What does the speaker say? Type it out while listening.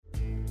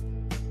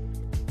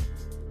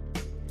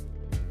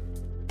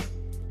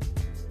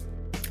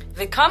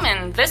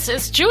Willkommen, this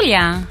is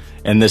Julia.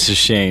 And this is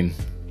Shane.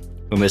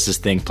 And this is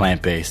Think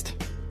Plant-Based.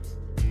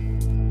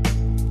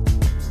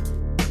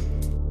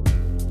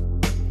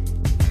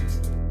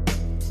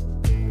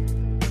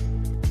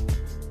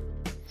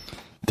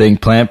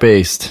 Think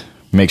Plant-Based.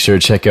 Make sure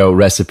to check out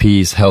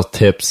recipes, health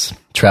tips,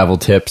 travel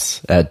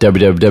tips at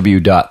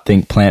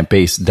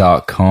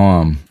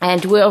www.thinkplantbased.com.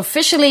 And we're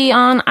officially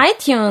on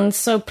iTunes,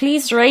 so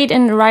please rate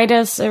and write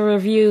us a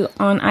review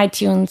on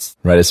iTunes.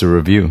 Write us a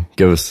review.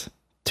 Give us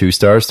 2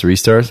 stars, 3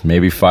 stars,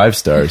 maybe 5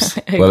 stars.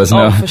 Let us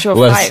know. For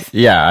sure, 5.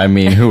 Yeah, I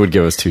mean, who would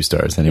give us 2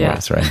 stars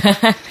anyways,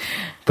 right?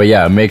 But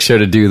yeah, make sure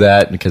to do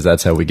that because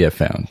that's how we get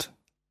found.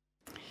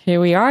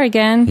 Here we are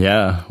again.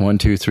 Yeah, 1,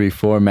 2, 3,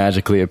 4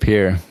 magically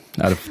appear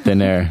out of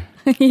thin air.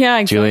 Yeah,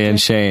 exactly. Julia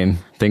and Shane,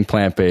 Think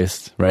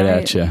Plant-Based, right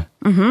at you.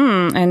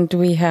 Mm-hmm. And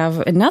we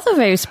have another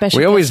very special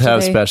We always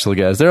have today. special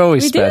guests. They're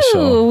always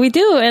special. We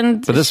do.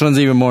 And but this one's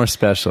even more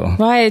special.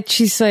 Right.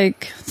 She's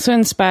like so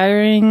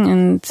inspiring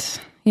and,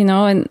 you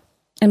know, and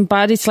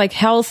embodies like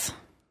health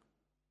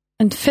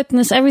and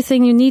fitness,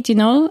 everything you need, you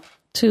know,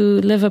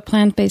 to live a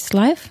plant-based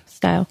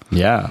lifestyle.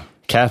 Yeah.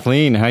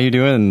 Kathleen, how you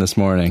doing this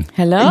morning?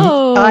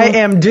 Hello. I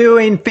am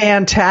doing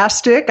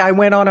fantastic. I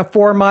went on a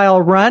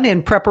 4-mile run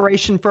in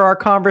preparation for our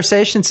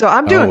conversation, so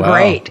I'm doing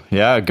great.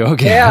 Yeah, go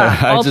get Yeah.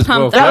 it. I All just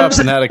pumped woke up. up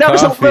and had a that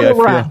coffee. was a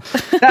little run.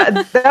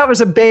 That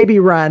was a baby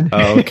run.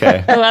 Oh,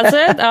 okay. Was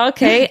it?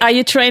 Okay. Are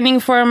you training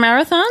for a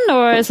marathon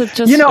or is it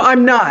just... You know,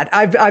 I'm not.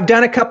 I've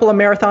done a couple of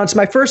marathons.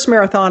 My first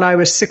marathon, I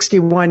was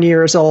 61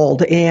 years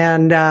old,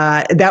 and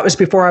that was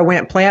before I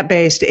went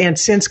plant-based. And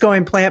since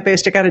going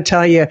plant-based, I got to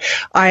tell you,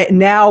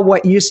 now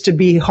what used to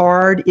be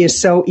hard is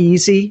so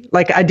easy.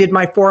 Like I did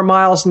my 4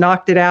 miles,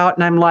 knocked it out,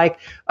 and I'm like,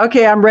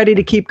 okay, I'm ready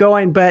to keep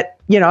going, but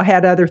you know,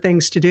 had other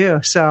things to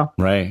do. So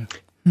Right.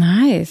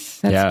 Nice.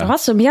 That's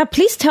awesome. Yeah,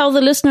 please tell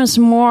the listeners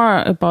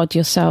more about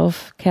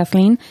yourself,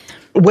 Kathleen.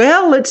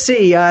 Well, let's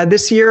see.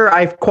 This year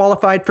I've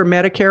qualified for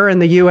Medicare in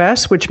the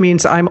U.S., which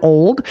means I'm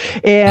old.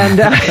 And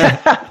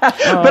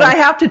but I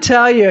have to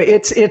tell you,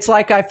 it's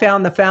like I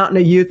found the fountain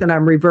of youth and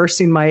I'm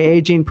reversing my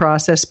aging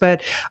process.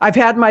 But I've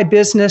had my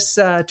business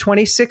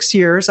 26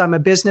 years. I'm a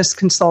business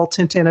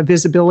consultant and a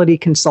visibility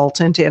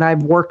consultant, and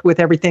I've worked with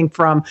everything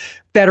from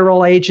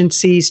federal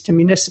agencies to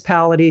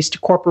municipalities to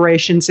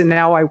corporations, and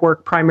now I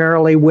work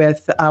primarily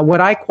with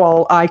what I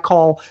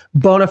call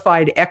bona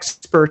fide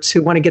experts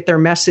who want to get their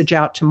message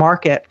out to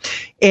market.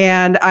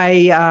 And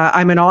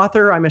I'm an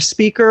author, I'm a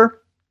speaker,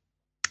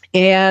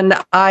 and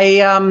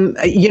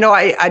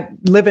I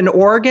live in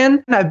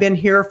Oregon. I've been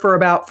here for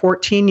about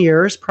 14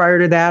 years. Prior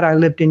to that, I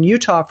lived in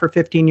Utah for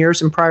 15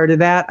 years, and prior to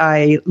that,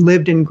 I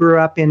lived and grew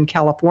up in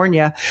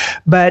California.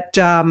 But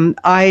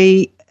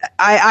I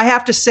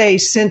have to say,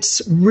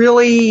 since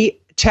really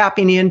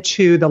tapping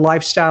into the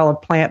lifestyle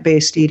of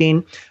plant-based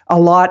eating, a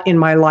lot in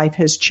my life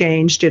has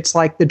changed. It's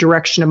like the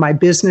direction of my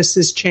business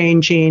is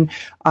changing.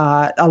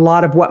 A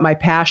lot of what my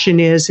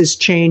passion is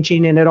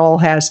changing, and it all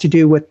has to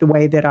do with the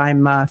way that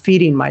I'm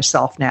feeding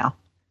myself now.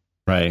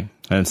 Right.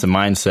 And it's a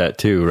mindset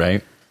too,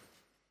 right?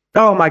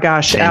 Oh my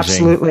gosh, Changing.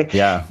 Absolutely.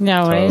 Yeah.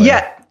 Yeah, right. Totally.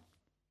 Yeah.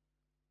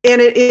 And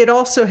it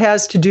also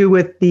has to do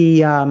with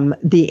the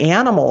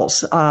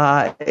animals.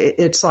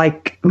 It's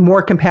like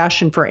more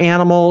compassion for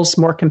animals,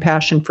 more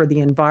compassion for the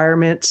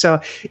environment.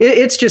 So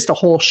it's just a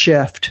whole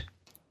shift.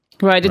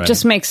 Right. It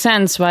just makes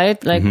sense,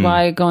 right? Like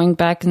why going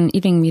back and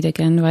eating meat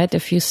again, right?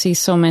 If you see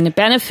so many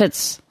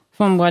benefits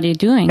from what you're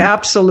doing.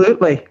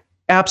 Absolutely.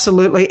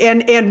 Absolutely.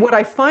 And what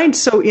I find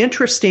so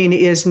interesting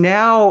is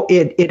now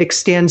it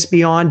extends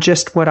beyond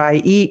just what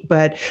I eat,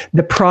 but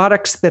the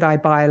products that I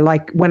buy,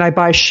 like when I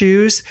buy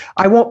shoes,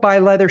 I won't buy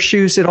leather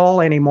shoes at all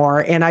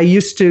anymore. And I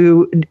used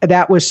to,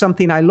 that was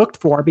something I looked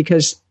for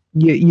because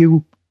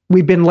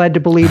we've been led to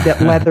believe that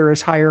leather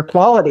is higher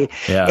quality.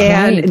 Yeah.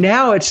 And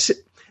now it's,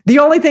 the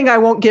only thing I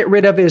won't get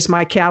rid of is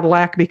my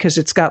Cadillac because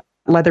it's got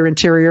leather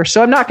interior.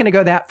 So I'm not going to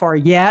go that far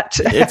yet.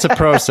 It's a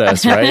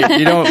process, right?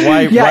 You don't,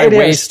 why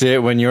waste it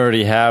when you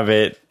already have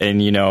it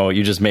and, you know,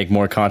 you just make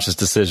more conscious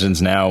decisions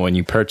now when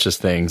you purchase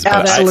things.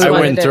 But Absolutely. I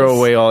wouldn't throw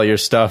away all your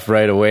stuff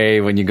right away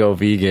when you go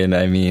vegan.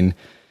 I mean,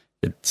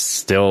 it's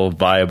still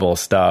viable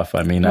stuff.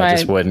 I mean, I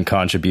just wouldn't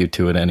contribute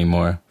to it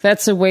anymore.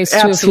 That's a waste too,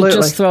 Absolutely. if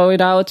you just throw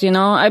it out, you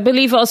know. I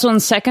believe also in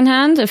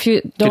secondhand, if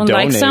you don't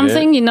like donate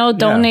something, it. you know,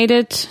 donate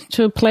it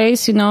to a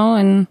place, you know,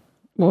 and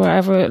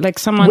wherever, like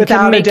someone Without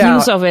can a make doubt.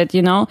 use of it,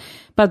 you know.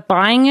 But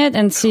buying it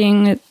and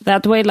seeing it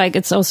that way, like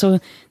it's also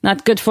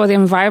not good for the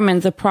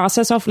environment. The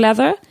process of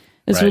leather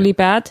is really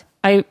bad.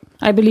 I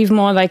believe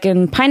more like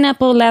in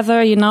pineapple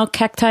leather, you know,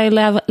 cacti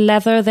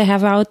leather they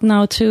have out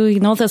now too. You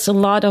know, there's a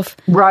lot of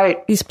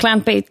these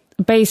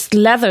plant-based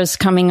leathers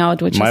coming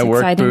out, which is exciting.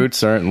 My work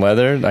boots aren't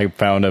leather. I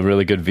found a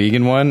really good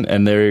vegan one,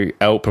 and they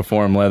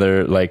outperform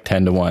leather like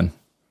 10-1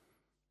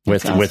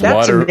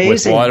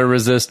 with water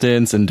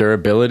resistance and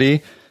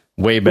durability.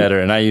 Way better.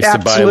 And I used to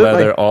buy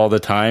leather all the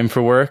time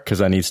for work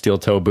because I need steel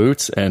toe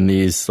boots, and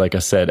these, like I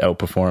said,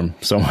 outperform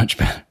so much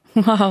better.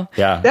 Wow.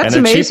 Yeah. That's and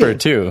they're amazing. cheaper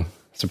too.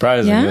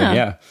 Surprisingly.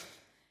 Yeah.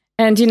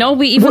 And,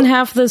 we even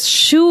have this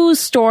shoe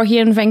store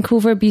here in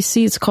Vancouver,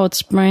 BC. It's called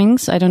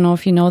Springs. I don't know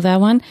if you know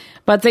that one.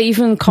 But they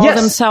even call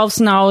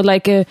themselves now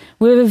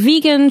we're a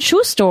vegan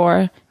shoe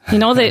store.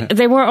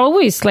 They were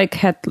always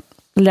had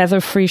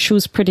leather-free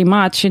shoes pretty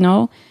much,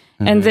 and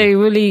they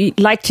really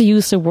like to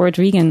use the word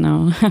vegan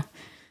now.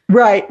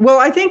 Right. Well,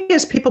 I think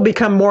as people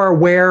become more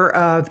aware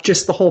of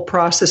just the whole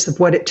process of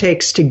what it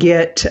takes to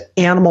get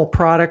animal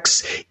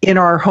products in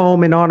our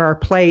home and on our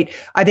plate,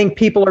 I think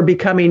people are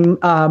becoming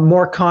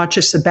more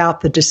conscious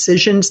about the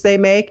decisions they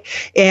make.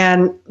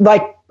 And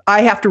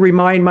I have to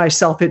remind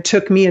myself, it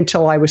took me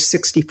until I was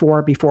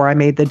 64 before I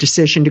made the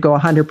decision to go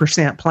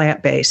 100%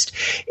 plant-based.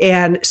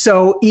 And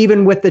so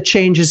even with the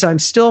changes I'm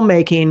still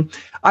making,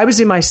 I was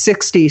in my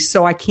 60s,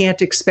 so I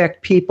can't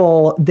expect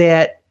people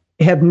that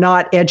have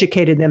not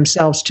educated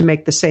themselves to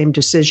make the same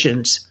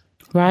decisions.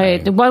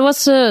 Right. What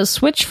was the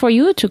switch for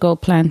you to go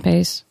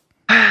plant-based?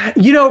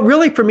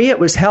 Really for me, it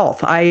was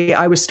health.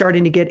 I was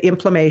starting to get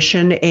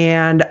inflammation,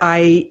 and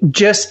I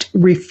just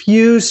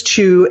refused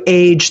to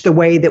age the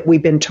way that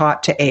we've been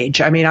taught to age.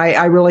 I mean,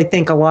 I really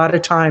think a lot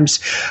of times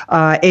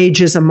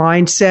age is a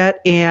mindset,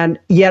 and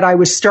yet I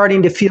was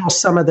starting to feel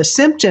some of the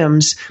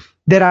symptoms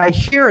that I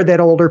hear that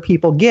older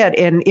people get,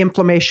 and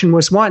inflammation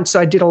was one.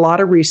 So I did a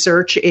lot of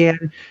research,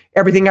 and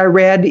everything I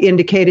read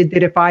indicated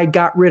that if I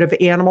got rid of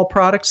animal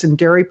products and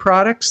dairy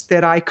products,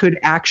 that I could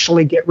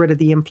actually get rid of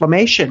the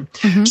inflammation.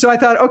 Mm-hmm. So I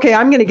thought, okay,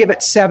 I'm going to give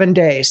it 7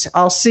 days.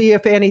 I'll see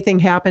if anything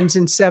happens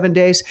in 7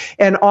 days.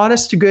 And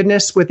honest to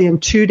goodness, within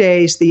 2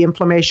 days, the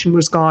inflammation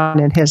was gone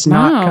and has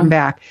not come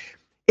back.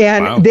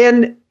 And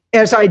then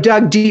as I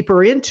dug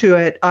deeper into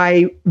it,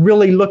 I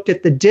really looked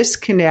at the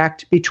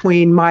disconnect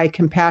between my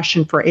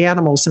compassion for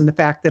animals and the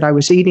fact that I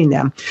was eating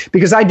them,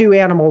 because I do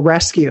animal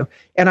rescue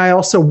and I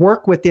also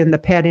work within the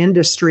pet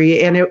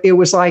industry. And it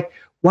was like,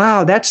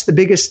 wow, that's the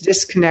biggest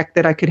disconnect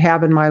that I could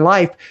have in my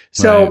life.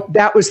 So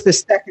that was the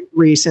second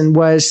reason,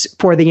 was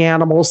for the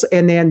animals,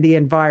 and then the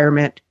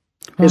environment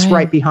is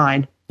right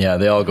behind. Yeah,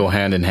 they all go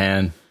hand in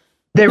hand.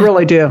 They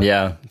really do.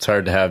 Yeah, it's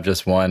hard to have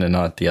just one and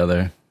not the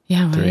other.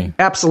 Yeah, three.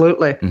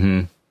 Absolutely.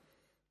 Mm-hmm.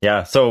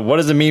 Yeah. So what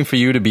does it mean for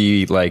you to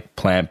be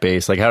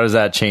plant-based? How does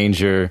that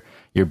change your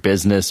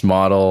business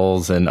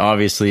models? And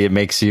obviously it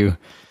makes you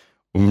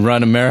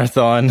run a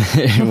marathon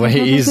way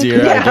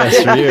easier, I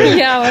guess, for you.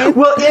 Yeah.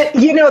 Well,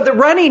 the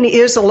running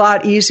is a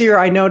lot easier.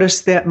 I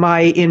noticed that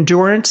my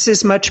endurance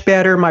is much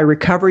better. My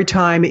recovery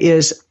time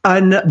is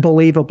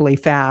unbelievably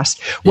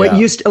fast. What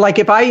used to,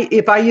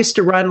 if I used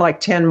to run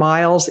 10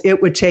 miles,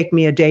 it would take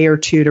me a day or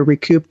two to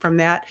recoup from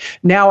that.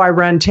 Now I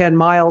run 10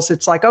 miles.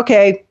 It's like,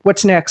 okay,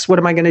 what's next? What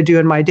am I going to do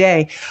in my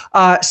day?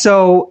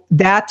 So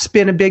that's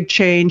been a big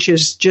change,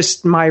 is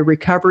just my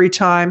recovery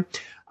time.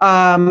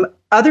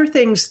 Other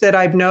things that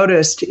I've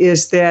noticed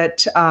is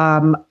that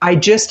I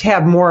just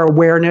have more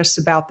awareness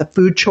about the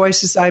food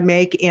choices I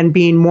make and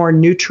being more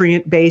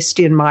nutrient-based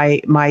in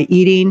my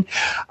eating.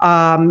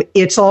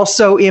 It's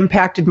also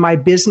impacted my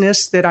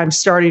business, that I'm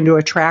starting to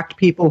attract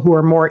people who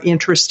are more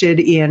interested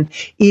in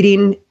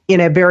eating in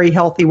a very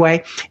healthy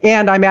way.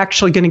 And I'm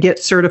actually going to get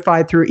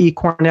certified through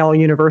eCornell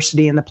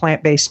University in the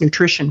plant-based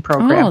nutrition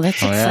program. Oh,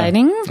 that's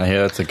exciting. I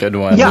hear that's a good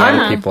one. Yeah, a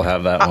lot of people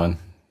have that one.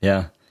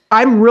 Yeah.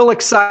 I'm real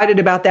excited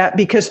about that,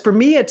 because for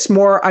me, it's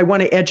more, I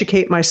want to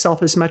educate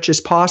myself as much as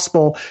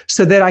possible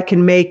so that I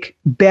can make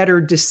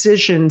better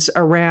decisions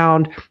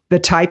around the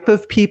type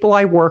of people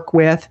I work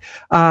with,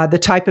 the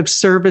type of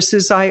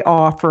services I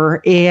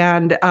offer,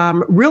 and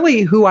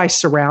really who I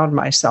surround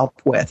myself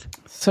with.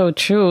 So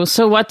true.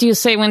 So what do you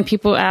say when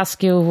people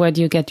ask you, where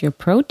do you get your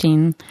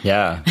protein?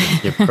 Yeah,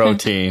 your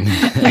protein.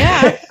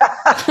 Yeah.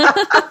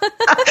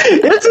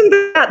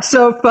 Isn't that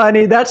so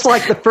funny? That's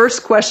the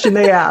first question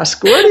they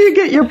ask. Where do you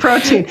get your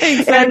protein?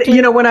 Exactly.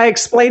 And, when I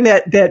explain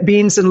that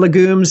beans and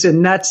legumes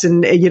and nuts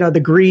and, the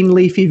green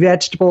leafy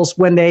vegetables,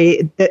 when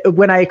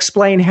I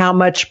explain how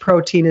much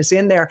protein is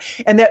in there,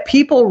 and that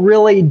people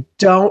really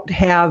don't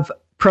have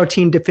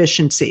protein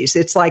deficiencies.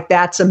 It's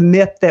that's a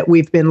myth that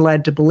we've been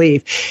led to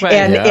believe. Right.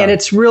 And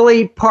it's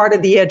really part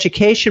of the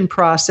education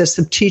process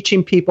of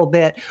teaching people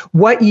that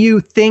what you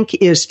think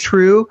is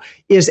true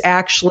is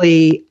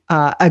actually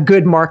a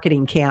good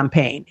marketing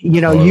campaign.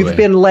 Totally. You've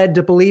been led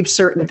to believe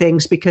certain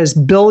things because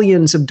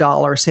billions of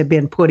dollars have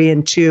been put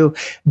into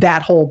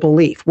that whole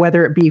belief,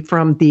 whether it be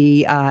from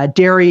the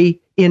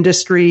dairy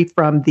industry,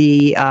 from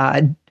the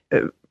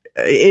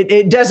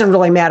it doesn't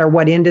really matter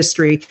what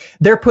industry.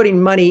 They're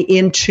putting money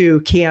into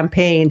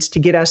campaigns to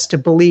get us to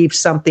believe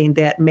something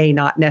that may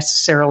not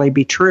necessarily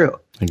be true.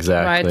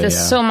 Exactly. Right. There's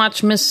so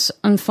much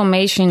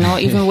misinformation,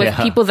 even with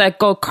people that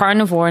go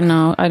carnivore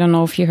now. I don't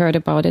know if you heard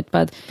about it,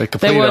 but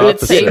they were,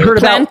 let's say,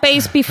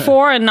 plant-based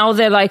before, and now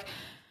they're like,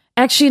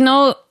 actually,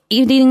 no,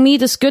 eating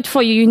meat is good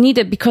for you. You need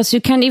it because you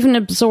can't even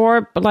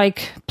absorb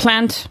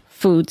plant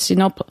foods,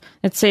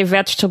 let's say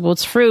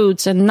vegetables,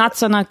 fruits, and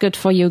nuts are not good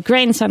for you.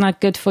 Grains are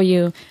not good for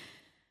you.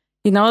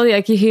 You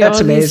hear That's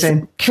all amazing.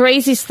 These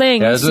crazy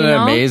things. Yeah, isn't it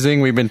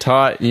amazing? We've been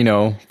taught,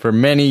 for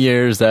many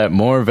years that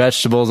more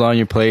vegetables on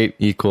your plate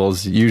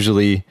equals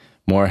usually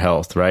more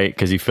health, right?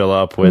 Because you fill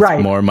up with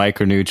more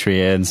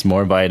micronutrients,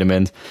 more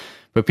vitamins.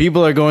 But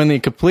people are going the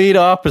complete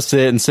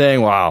opposite and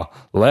saying, wow,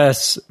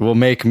 less will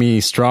make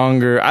me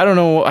stronger. I don't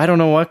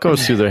know what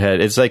goes through their head.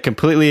 It's like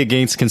completely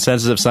against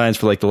consensus of science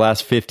for like the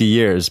last 50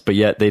 years, but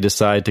yet they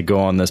decide to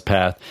go on this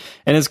path.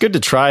 And it's good to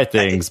try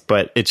things,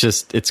 but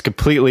it's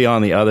completely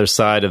on the other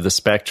side of the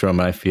spectrum.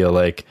 I feel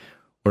like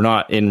we're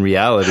not in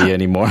reality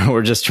anymore.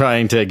 We're just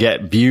trying to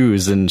get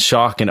views and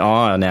shock and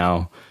awe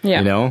now,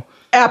 you know?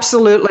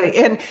 Absolutely.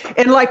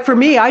 And like for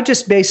me, I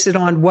just based it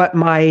on what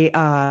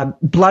my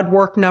blood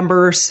work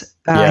numbers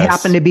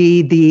happen to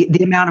be,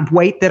 the amount of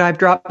weight that I've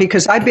dropped,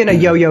 because I've been a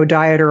yo-yo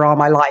dieter all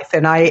my life.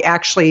 And I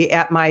actually,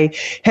 at my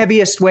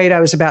heaviest weight, I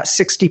was about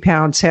 60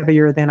 pounds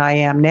heavier than I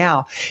am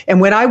now.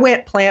 And when I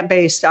went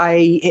plant-based,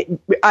 I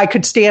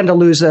could stand to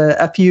lose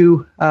a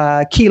few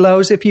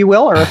kilos, if you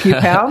will, or a few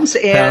pounds.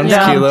 And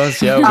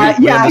kilos, we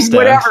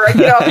whatever.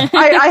 You know,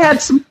 I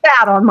had some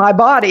fat on my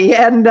body,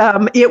 and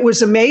it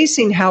was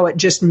amazing how it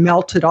just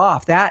melted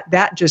off.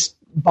 That just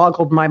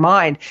boggled my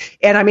mind.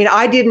 And I mean,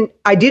 I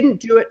didn't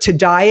do it to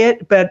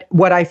diet, but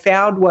what I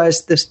found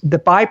was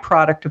the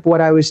byproduct of what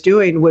I was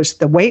doing was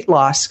the weight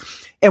loss.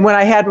 And when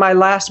I had my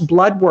last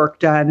blood work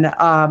done,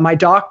 my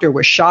doctor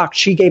was shocked.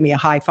 She gave me a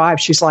high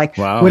five. She's like,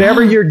 wow,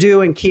 whatever you're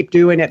doing, keep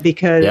doing it,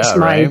 because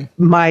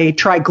my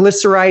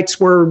triglycerides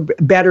were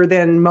better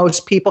than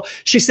most people.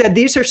 She said,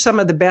 these are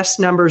some of the best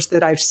numbers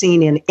that I've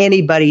seen in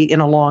anybody in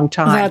a long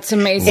time. That's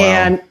amazing.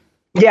 And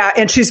yeah,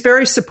 and she's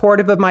very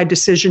supportive of my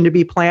decision to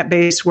be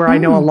plant-based, where I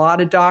know a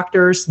lot of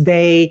doctors,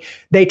 they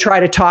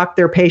try to talk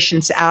their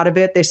patients out of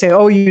it. They say,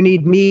 oh, you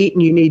need meat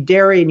and you need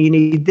dairy and you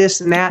need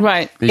this and that.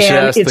 Right. You should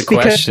ask it's the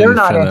because they're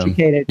not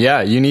educated.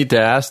 Yeah, you need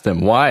to ask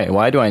them, why?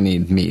 Why do I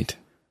need meat?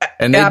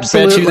 And they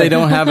Absolutely. bet you they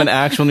don't have an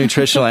actual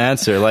nutritional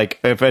answer. Like,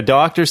 if a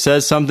doctor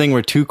says something,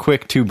 we're too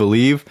quick to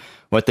believe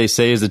what they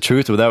say is the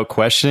truth without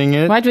questioning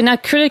it. Right, we're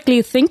not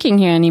critically thinking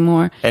here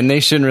anymore. And they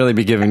shouldn't really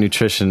be giving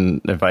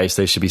nutrition advice.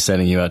 They should be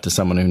sending you out to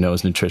someone who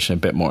knows nutrition a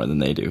bit more than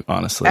they do,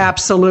 honestly.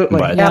 Absolutely.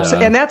 But,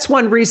 and that's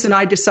one reason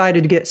I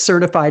decided to get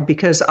certified,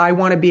 because I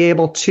want to be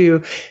able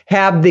to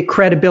have the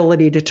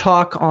credibility to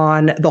talk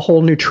on the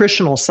whole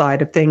nutritional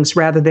side of things,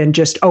 rather than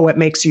just, oh, it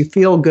makes you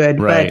feel good.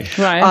 Right.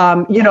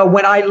 But, you know,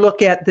 when I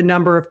look at the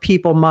number of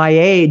people my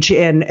age,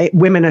 and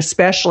women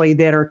especially,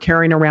 that are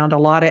carrying around a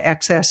lot of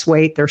excess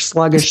weight, they're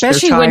sluggish,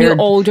 especially when you're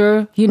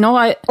older, you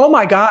know, oh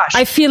my gosh,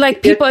 I feel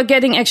like people are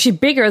getting actually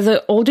bigger.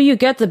 The older you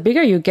get, the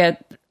bigger you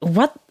get.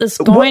 What is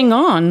going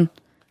on?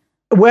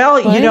 Well,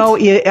 right? You know,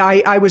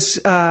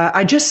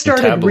 I just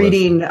started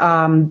reading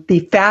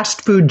The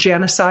Fast Food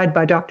Genocide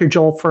by Dr.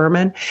 Joel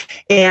Fuhrman,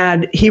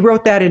 and he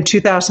wrote that in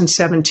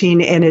 2017,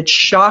 and it's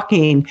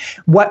shocking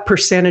what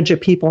percentage of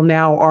people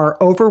now are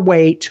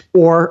overweight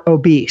or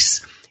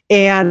obese.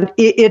 And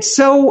it's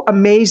so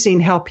amazing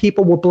how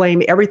people will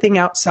blame everything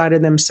outside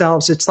of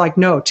themselves. It's like,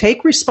 no,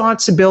 take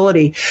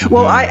responsibility. Mm-hmm.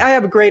 Well, I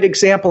have a great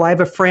example. I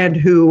have a friend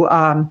who,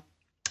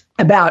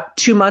 about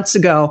 2 months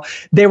ago,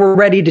 they were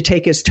ready to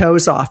take his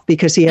toes off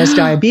because he has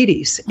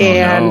diabetes. Oh,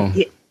 and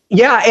no.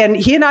 Yeah, and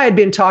he and I had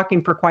been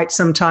talking for quite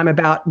some time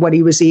about what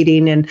he was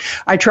eating, and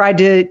I tried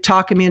to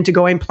talk him into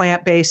going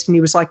plant-based, and he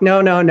was like,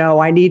 no,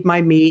 I need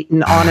my meat,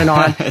 and on and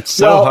on. It's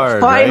so hard,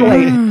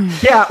 finally,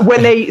 right? Yeah,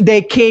 when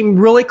they came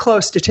really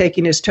close to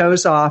taking his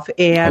toes off,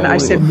 and I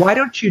said, why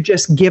don't you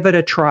just give it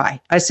a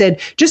try? I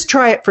said, just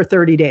try it for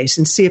 30 days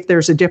and see if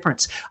there's a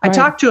difference. Right. I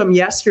talked to him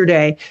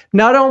yesterday.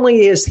 Not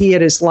only is he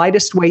at his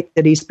lightest weight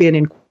that he's been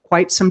in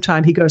quite some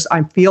time. He goes,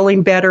 I'm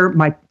feeling better.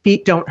 My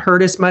feet don't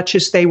hurt as much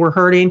as they were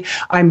hurting.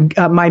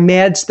 My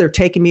meds, they're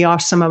taking me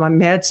off some of my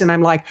meds. And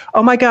I'm like,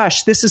 oh my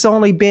gosh, this has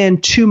only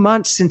been 2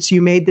 months since you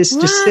made this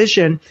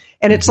decision.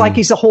 And it's like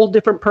he's a whole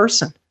different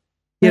person,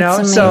 you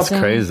know? So it's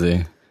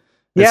crazy.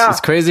 Yeah.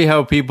 It's crazy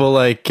how people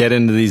like get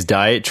into these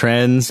diet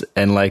trends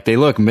and like they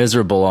look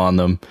miserable on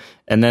them.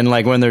 And then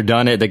like when they're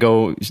done it, they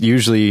go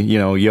usually, you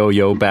know,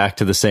 yo-yo back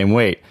to the same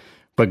weight.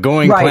 But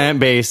going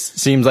plant-based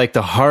seems like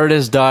the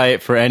hardest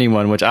diet for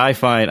anyone, which I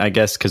find, I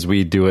guess, because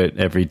we do it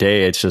every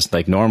day, it's just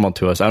like normal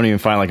to us. I don't even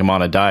find like I'm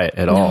on a diet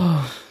at all.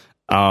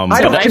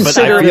 I don't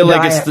consider I feel it a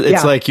like diet.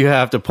 it's like you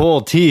have to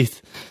pull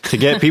teeth to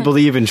get people to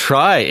even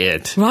try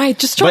it. Right,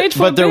 just try it for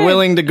But they're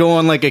willing to go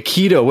on like a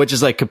keto, which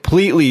is like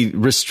completely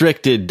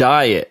restricted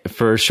diet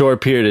for a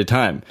short period of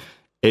time.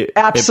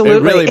 Absolutely.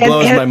 It really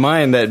blows my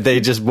mind that they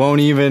just won't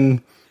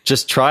even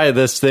just try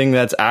this thing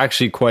that's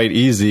actually quite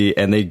easy,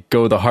 and they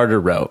go the harder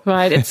route.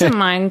 Right, it's a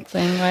mind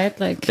thing, right?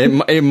 Like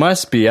it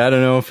must be. I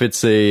don't know if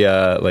it's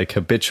a like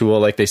habitual,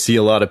 like they see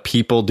a lot of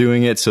people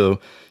doing it, so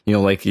you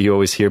know, like you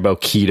always hear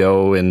about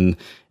keto and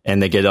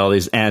they get all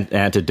these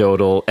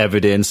anecdotal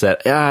evidence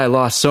that I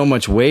lost so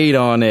much weight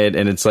on it,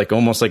 and it's like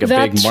almost like a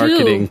big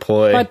marketing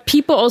ploy. But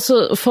people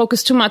also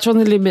focus too much on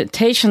the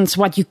limitations,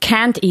 what you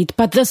can't eat.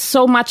 But there's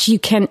so much you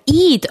can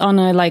eat on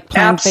a like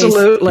plant-based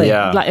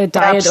a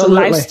diet or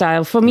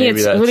lifestyle. For me,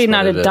 it's really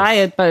not a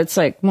diet, but it's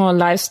like more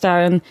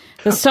lifestyle. And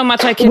there's so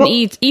much I can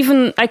eat.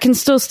 Even I can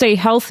still stay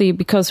healthy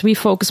because we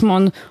focus more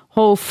on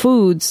whole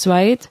foods,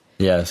 right?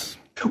 Yes.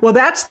 Well,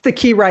 that's the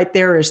key right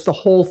there, is the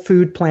whole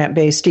food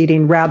plant-based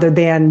eating rather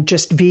than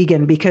just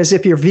vegan. Because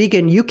if you're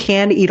vegan, you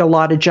can eat a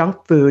lot of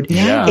junk food.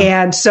 Yeah.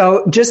 And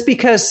so just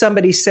because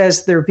somebody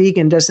says they're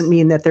vegan doesn't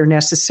mean that they're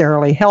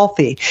necessarily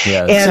healthy.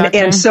 Yeah,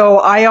 And so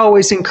I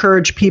always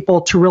encourage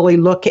people to really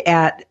look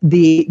at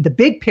the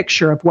big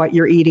picture of what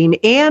you're eating.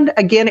 And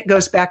again, it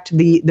goes back to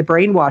the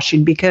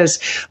brainwashing, because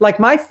like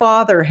my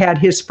father had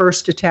his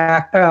first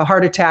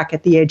heart attack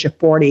at the age of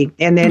 40,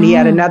 and then he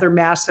had another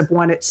massive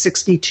one at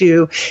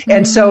 62.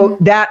 And so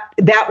that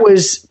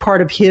was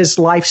part of his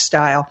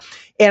lifestyle.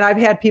 And I've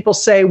had people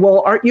say,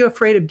 well, aren't you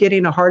afraid of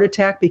getting a heart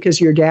attack because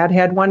your dad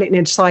had one? And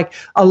it's like,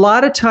 a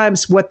lot of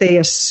times what they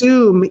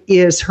assume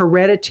is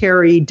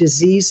hereditary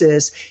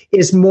diseases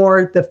is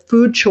more the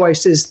food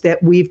choices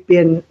that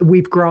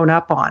we've grown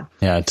up on.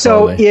 Yeah,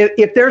 totally. So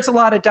if there's a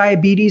lot of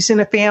diabetes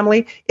in a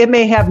family, it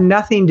may have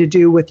nothing to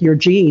do with your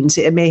genes.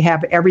 It may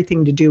have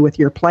everything to do with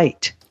your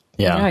plate.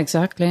 Yeah,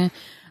 exactly.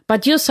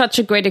 But you're such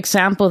a great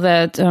example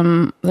that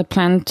the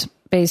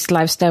plant-based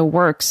lifestyle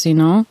works,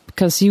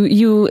 because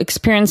you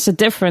experience the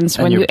difference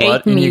when you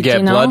ate meat. And you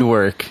get blood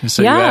work.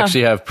 So you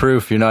actually have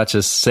proof. You're not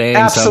just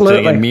saying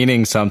something and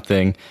meaning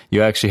something.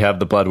 You actually have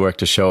the blood work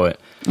to show it.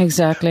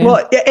 Exactly.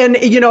 Well, and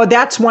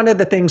that's one of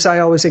the things I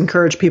always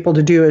encourage people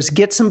to do is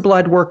get some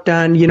blood work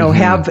done,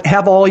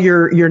 have all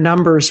your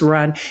numbers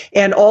run,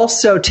 and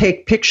also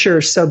take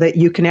pictures so that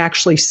you can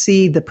actually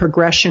see the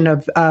progression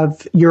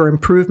of your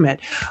improvement.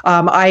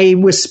 I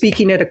was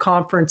speaking at a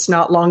conference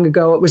not long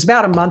ago. It was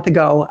about a month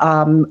ago,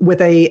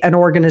 with an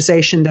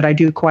organization that I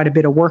do quite a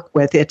bit of work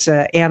with. It's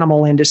an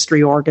animal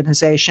industry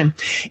organization.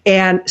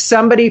 And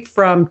somebody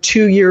from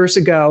 2 years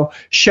ago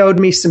showed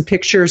me some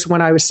pictures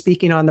when I was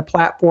speaking on the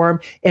platform.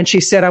 And she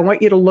said, I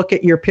want you to look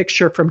at your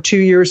picture from 2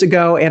 years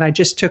ago. And I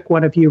just took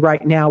one of you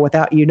right now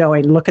without you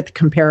knowing. Look at the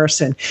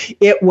comparison.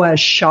 It was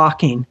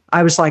shocking.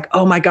 I was like,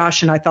 oh my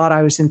gosh. And I thought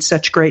I was in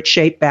such great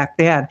shape back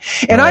then.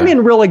 And I'm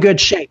in really good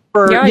shape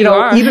for,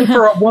 even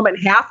for a woman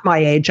half my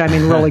age, I'm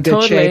in really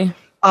good shape.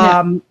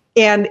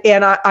 And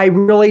I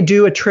really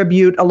do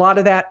attribute a lot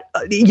of that.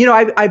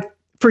 I've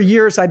for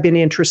years, I've been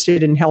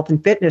interested in health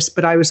and fitness,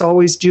 but I was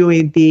always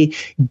doing the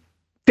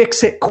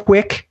fix it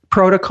quick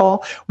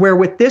protocol, where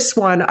with this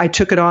one, I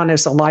took it on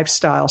as a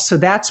lifestyle. So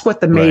that's what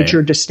the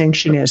major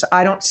distinction is.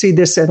 I don't see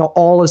this at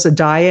all as a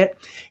diet.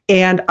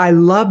 And I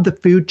love the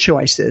food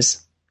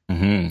choices.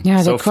 Mm-hmm.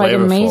 Yeah, they're quite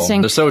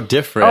amazing. They're so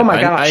different. Oh my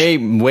gosh. I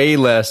ate way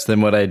less than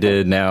what I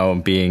did now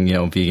being,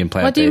 vegan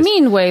plant-based. What do you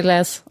mean way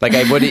less? Like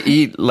I would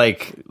eat,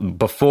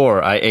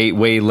 before I ate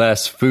way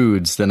less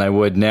foods than I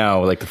would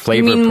now, like the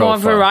flavor profile. You mean more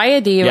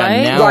variety,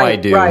 right? Yeah, now I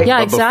do. Right. Yeah,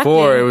 but exactly.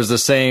 before it was the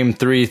same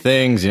three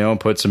things,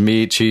 put some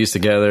meat, cheese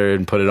together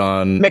and put it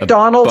on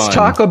McDonald's,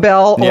 Taco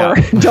Bell, or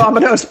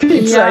Domino's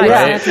Pizza. Yeah,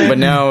 exactly. But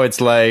now it's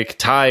like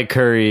Thai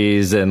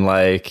curries and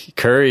like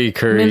curries,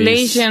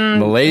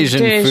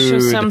 Malaysian dish food,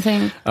 or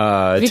something.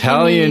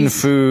 Italian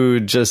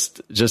food,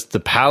 just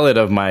the palate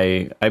of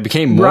I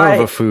became more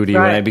of a foodie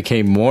when I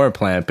became more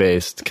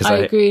plant-based, because I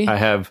agree. I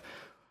have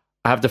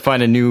to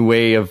find a new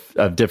way of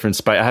different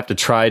spice. I have to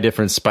try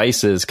different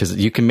spices, because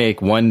you can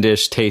make one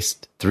dish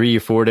taste 3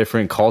 or 4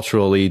 different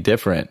culturally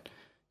different.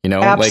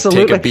 Absolutely.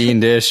 Like take a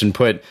bean dish and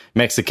put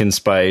Mexican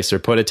spice or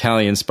put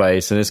Italian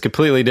spice, and it's a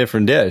completely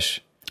different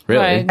dish.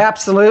 Really. Right.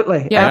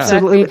 Absolutely. Yeah,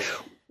 absolutely.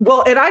 Exactly.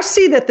 Well, and I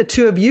see that the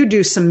two of you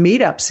do some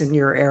meetups in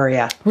your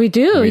area. We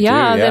do,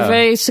 yeah. They're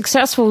very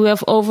successful. We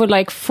have over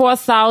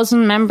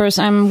 4,000 members.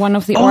 I'm one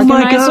of the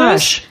organizers. Oh my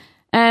gosh.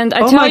 And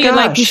I tell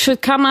you, you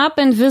should come up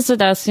and visit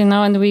us,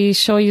 and we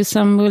show you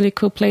some really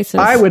cool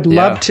places. I would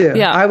love to.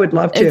 Yeah. I would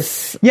love to.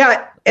 It's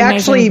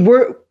actually,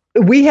 amazing.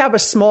 we have a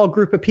small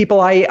group of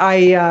people.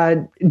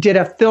 I did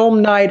a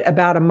film night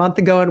about a month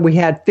ago, and we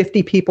had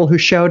 50 people who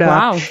showed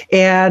up. Wow.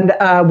 And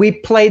we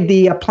played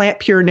the Plant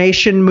Pure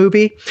Nation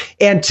movie.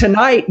 And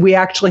tonight we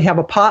actually have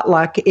a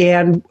potluck,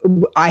 and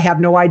I have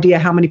no idea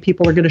how many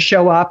people are going to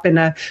show up. And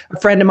a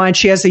friend of mine,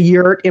 she has a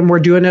yurt, and we're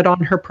doing it on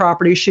her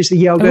property. She's a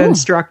yoga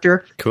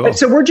instructor. Cool. And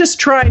so we're just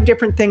trying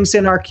different things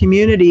in our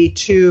community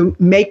to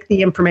make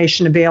the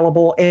information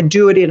available and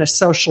do it in a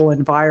social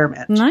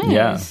environment. Nice.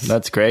 Yeah,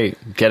 that's great.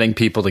 Getting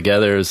people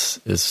together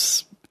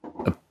is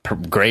a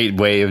great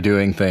way of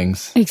doing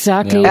things.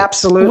 Exactly.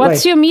 Absolutely.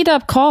 What's your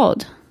meetup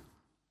called?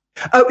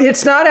 Oh,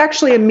 it's not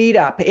actually a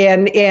meetup.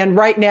 And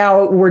right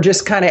now we're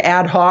just kind of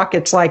ad hoc.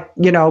 It's like,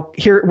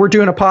 here we're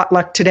doing a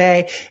potluck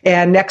today,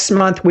 and next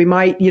month we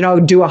might,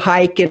 do a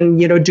hike and,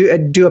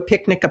 do a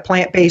picnic, a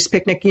plant-based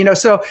picnic,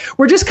 so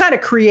we're just kind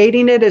of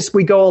creating it as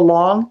we go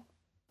along.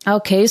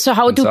 Okay. So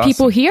how do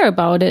people hear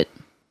about it?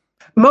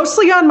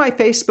 Mostly on my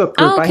Facebook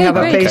group. Okay, I have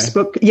great. a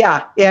Facebook.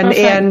 Yeah.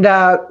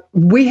 And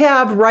we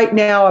have right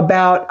now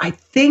about, I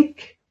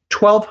think,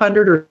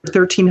 1,200 or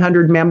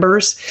 1,300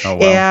 members. Oh,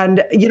 wow.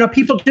 And,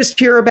 people just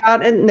hear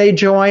about it and they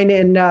join.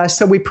 And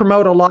so we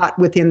promote a lot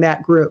within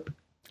that group.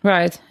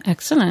 Right.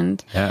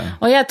 Excellent. Yeah.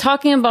 Well, yeah,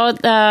 talking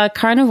about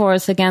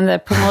carnivores again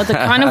that promote the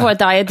carnivore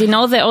diet,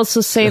 they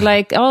also say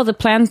the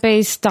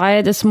plant-based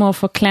diet is more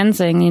for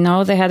cleansing.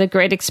 They had a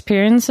great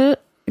experience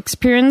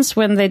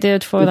when they did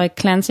it for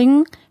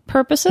cleansing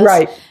purposes.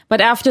 Right.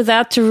 But after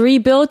that, to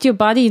rebuild your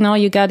body,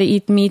 you got to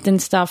eat meat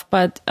and stuff.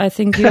 But I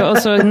think you're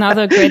also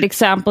another great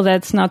example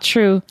that's not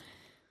true.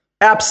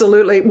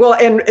 Absolutely. Well,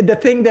 and the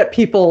thing that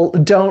people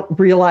don't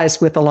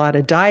realize with a lot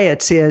of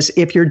diets is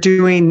if you're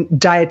doing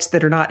diets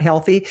that are not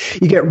healthy,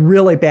 you get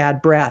really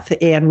bad breath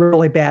and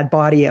really bad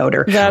body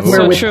odor. That's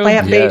Where so with true.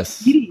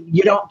 plant-based eating,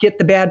 you don't get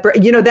the bad breath.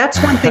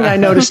 That's one thing I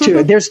noticed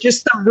too. There's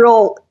just some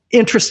real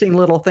interesting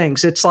little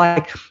things. It's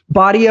like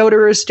body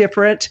odor is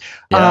different.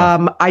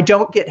 Yeah. I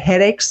don't get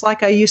headaches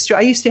like I used to.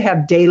 I used to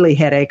have daily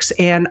headaches,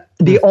 and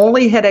the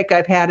only headache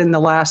I've had in the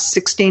last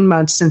 16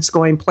 months since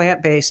going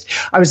plant-based,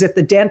 I was at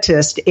the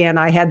dentist and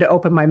I had to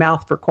open my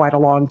mouth for quite a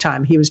long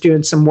time. He was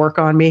doing some work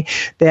on me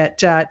that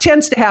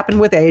tends to happen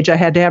with age. I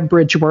had to have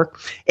bridge work.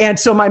 And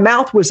so my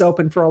mouth was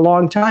open for a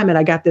long time and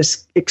I got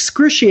this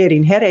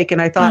excruciating headache.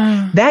 And I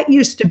thought that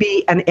used to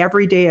be an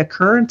everyday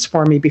occurrence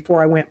for me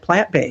before I went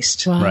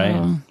plant-based. Wow.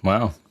 Right.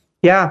 Wow.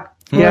 Yeah.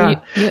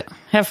 Yeah. You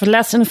have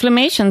less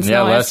inflammation.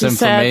 Yeah, less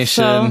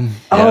inflammation.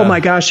 Oh my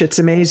gosh, it's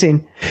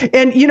amazing.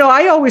 And,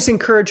 I always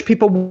encourage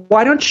people,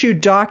 why don't you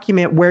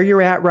document where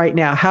you're at right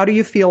now? How do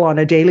you feel on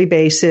a daily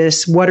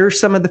basis? What are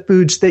some of the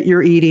foods that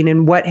you're eating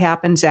and what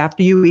happens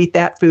after you eat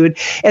that food?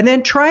 And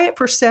then try it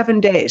for 7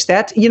 days.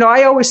 That's,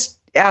 I always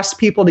ask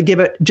people to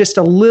give it just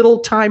a little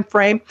time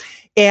frame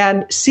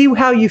and see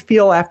how you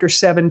feel after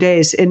 7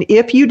 days. And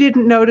if you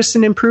didn't notice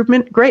an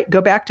improvement, great, go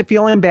back to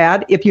feeling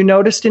bad. If you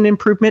noticed an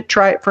improvement,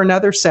 try it for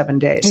another 7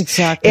 days.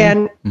 Exactly.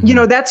 And,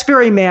 that's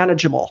very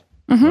manageable.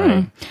 Mm-hmm.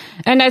 Right.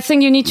 And I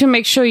think you need to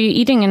make sure you're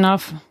eating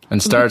enough.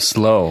 And start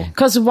slow.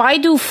 Because why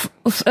do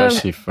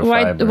Especially for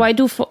fiber. why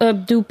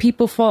do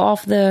people fall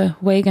off the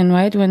wagon,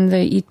 right, when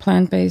they eat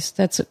plant-based?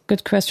 That's a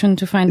good question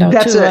to find out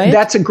right?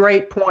 That's a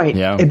great point.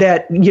 Yeah.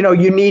 That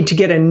you need to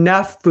get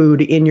enough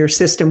food in your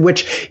system,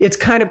 which it's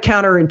kind of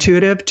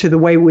counterintuitive to the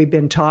way we've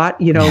been taught.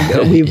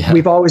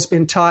 We've always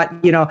been taught,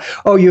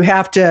 you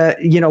have to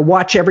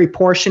watch every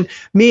portion.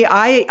 Me,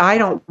 I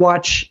don't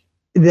watch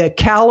the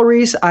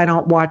calories. I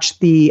don't watch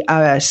the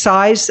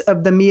size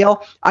of the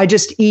meal. I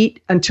just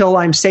eat until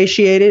I'm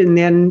satiated, and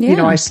then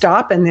I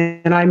stop, and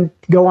then I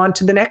go on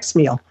to the next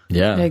meal.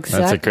 Yeah, exactly.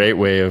 That's a great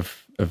way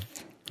of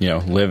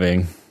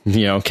living.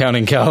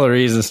 Counting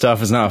calories and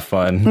stuff is not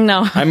fun.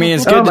 No, I mean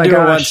it's good to do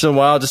it once in a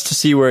while just to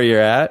see where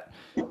you're at.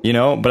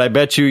 But I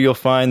bet you'll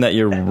find that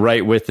you're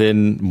right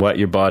within what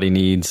your body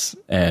needs.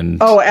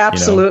 And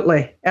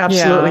absolutely.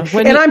 Absolutely.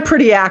 Yeah. And I'm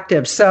pretty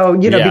active. So,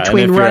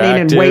 between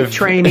running and weight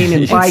training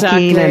and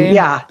biking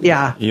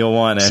and you'll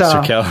want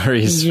extra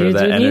calories for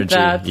that energy.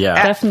 That.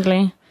 Yeah,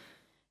 definitely.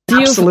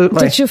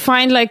 Absolutely. Did you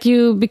find like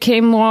you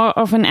became more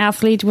of an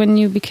athlete when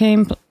you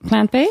became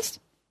plant-based?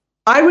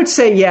 I would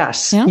say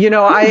yes. Yeah?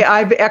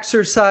 I've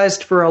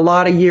exercised for a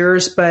lot of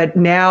years, but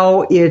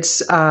now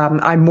it's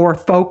I'm more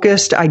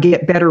focused. I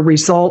get better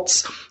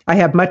results. I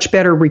have much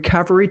better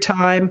recovery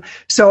time.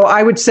 So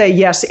I would say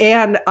yes.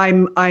 And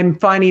I'm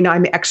finding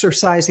I'm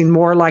exercising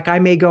more. Like I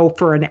may go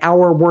for an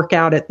hour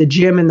workout at the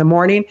gym in the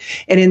morning,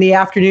 and in the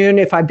afternoon,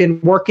 if I've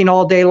been working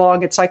all day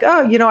long, it's like,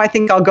 I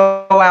think I'll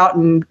go out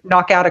and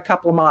knock out a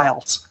couple of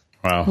miles.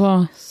 Wow.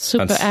 Well,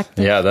 super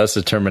active. Yeah, that's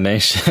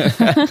determination.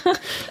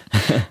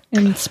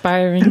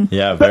 Inspiring.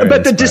 Yeah,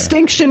 but the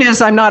distinction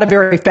is I'm not a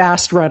very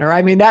fast runner.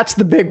 I mean, that's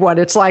the big one.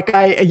 It's like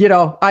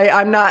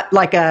I'm not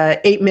like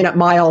a 8-minute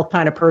mile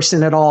kind of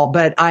person at all,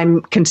 but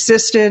I'm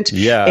consistent.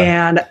 Yeah.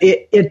 And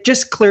it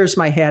just clears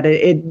my head.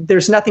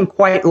 There's nothing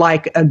quite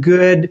like a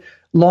good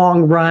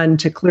long run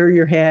to clear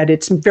your head.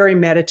 It's very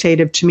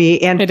meditative to me.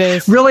 And it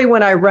is. Really,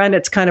 when I run,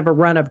 it's kind of a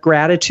run of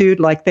gratitude.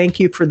 Like, thank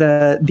you for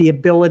the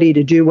ability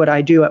to do what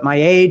I do at my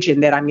age,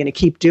 and that I'm going to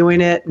keep doing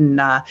it. And,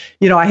 I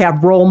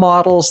have role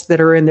models that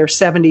are in their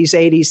 70s,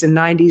 80s, and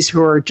 90s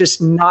who are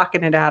just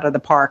knocking it out of the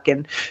park.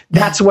 And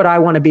that's what I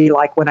want to be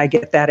like when I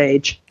get that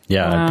age.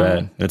 Yeah, wow. I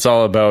bet. It's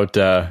all about,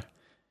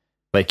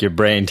 like your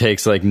brain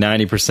takes like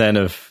 90%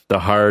 of the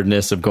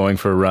hardness of going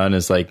for a run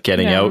is like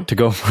getting out to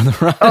go for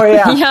the run. Oh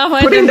yeah.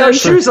 Putting those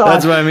shoes on.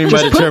 That's what I mean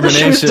by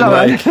determination.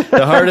 Like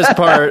the hardest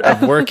part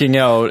of working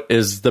out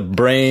is the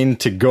brain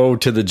to go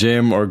to the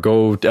gym or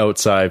go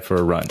outside for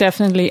a run.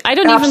 Definitely. I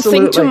don't even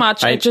think too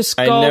much. I just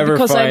go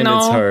because I know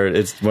it's hard.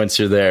 It's once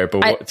you're there,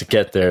 but to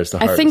get there is the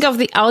hardest. I think of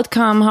the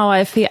outcome, how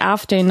I feel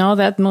after,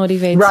 that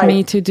motivates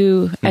me to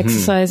do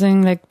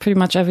exercising like pretty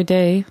much every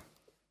day.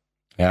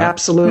 Yeah,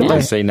 absolutely. I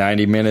say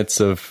 90 minutes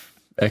of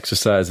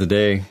exercise a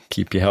day,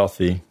 keep you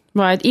healthy.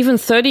 Right. Even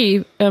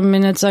 30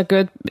 minutes are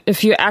good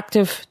if you're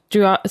active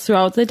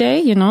throughout the day,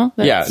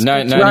 Yeah,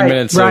 90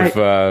 minutes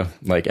of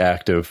like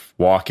active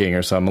walking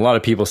or something. A lot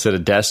of people sit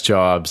at desk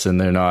jobs and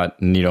they're not,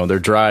 they're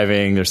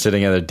driving, they're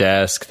sitting at a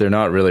desk. They're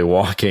not really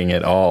walking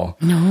at all.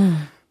 No.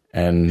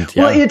 And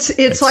well,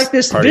 it's like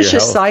this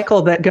vicious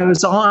cycle that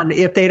goes on.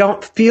 If they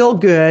don't feel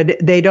good,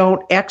 they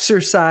don't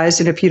exercise,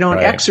 and if you don't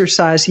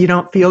exercise, you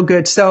don't feel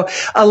good. So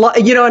a lot,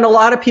 and a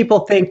lot of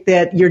people think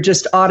that you're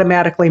just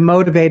automatically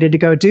motivated to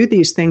go do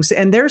these things.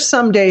 And there's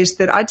some days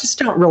that I just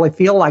don't really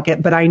feel like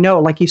it. But I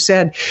know, like you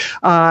said,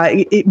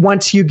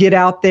 once you get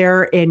out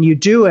there and you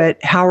do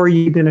it, how are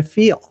you going to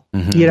feel?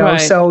 Mm-hmm.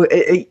 So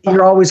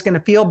you're always going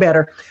to feel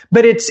better.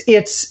 But it's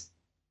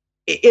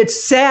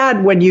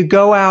sad when you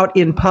go out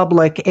in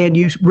public and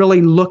you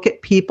really look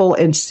at people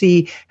and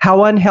see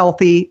how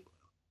unhealthy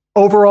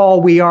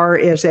overall we are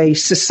as a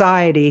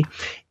society,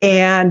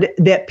 and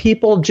that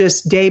people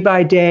just day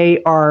by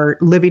day are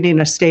living in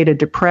a state of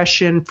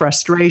depression,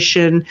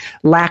 frustration,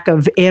 lack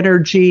of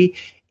energy.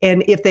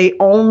 And if they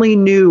only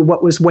knew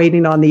what was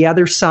waiting on the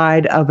other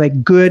side of a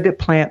good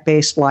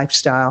plant-based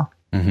lifestyle.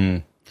 Mm-hmm.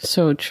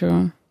 So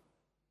true.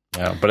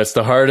 Yeah, but it's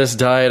the hardest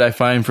diet I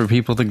find for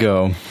people to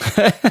go.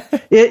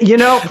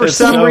 For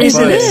some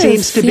reason it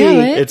seems to be.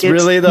 It's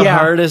really the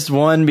hardest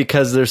one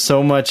because there's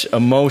so much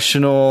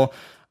emotional,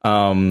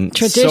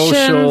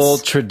 social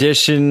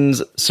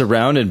traditions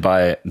surrounded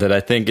by it that I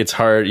think it's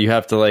hard. You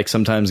have to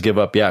sometimes give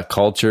up,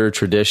 culture,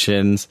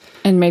 traditions.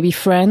 And maybe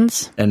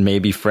friends.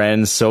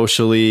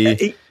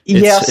 Socially.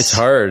 It's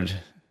hard.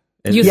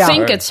 You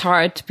think it's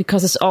hard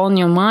because it's all in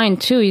your mind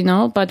too,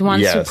 but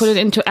once you put it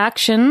into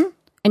action,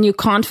 and you're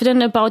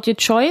confident about your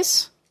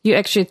choice, you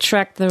actually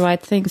attract the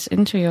right things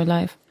into your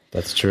life.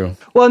 That's true.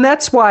 Well, and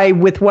that's why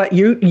with what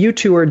you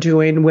two are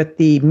doing with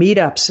the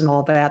meetups and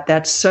all that,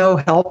 that's so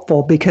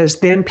helpful because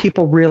then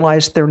people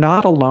realize they're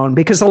not alone.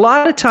 Because a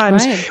lot of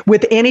times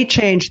with any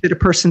change that a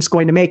person's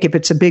going to make, if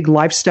it's a big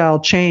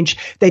lifestyle change,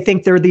 they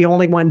think they're the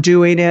only one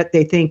doing it.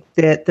 They think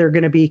that they're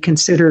going to be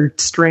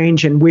considered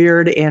strange and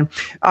weird. And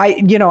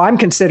I'm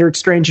considered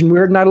strange and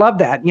weird, and I love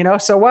that,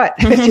 so what?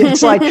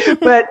 It's like,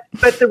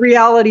 but the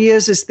reality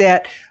is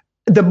that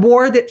the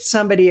more that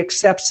somebody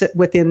accepts it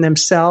within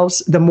themselves,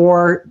 the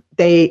more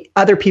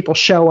other people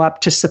show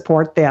up to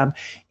support them.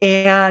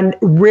 And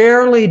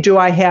rarely do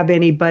I have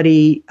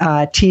anybody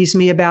tease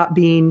me about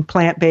being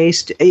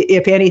plant-based.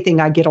 If anything,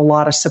 I get a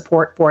lot of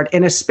support for it.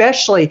 And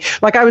especially,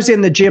 like I was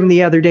in the gym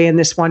the other day and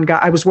this one guy,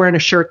 I was wearing a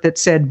shirt that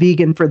said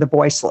vegan for the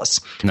voiceless,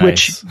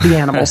 which the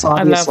animals,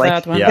 obviously. I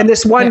love that one. Yeah. And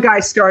this one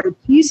guy started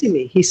teasing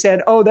me. He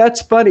said, "Oh,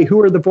 that's funny.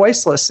 Who are the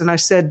voiceless?" And I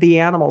said, "The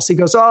animals." He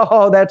goes,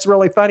 "Oh, that's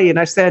really funny." And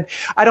I said,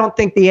 "I don't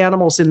think the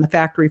animals in the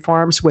factory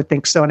farms would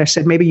think so." And I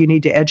said, "Maybe you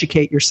need to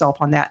educate yourself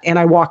on that." And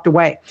I walked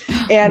away.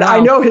 And I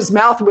know his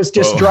mouth was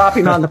just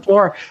dropping on the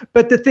floor.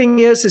 But the thing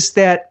is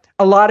that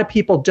a lot of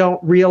people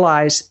don't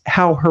realize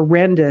how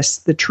horrendous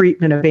the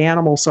treatment of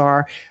animals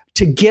are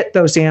to get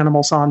those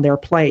animals on their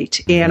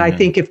plate. And I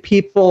think if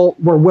people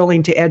were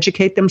willing to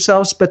educate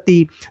themselves, but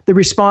the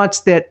response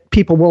that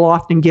people will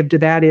often give to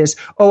that is,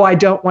 "Oh, I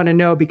don't want to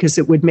know because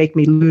it would make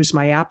me lose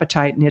my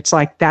appetite." And it's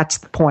like, that's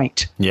the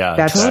point. Yeah,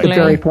 that's the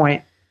very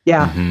point.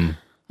 Yeah.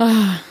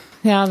 Mm-hmm.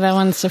 Yeah, that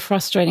one's the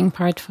frustrating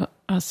part for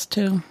us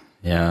too.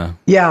 Yeah.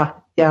 Yeah.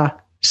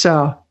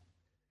 So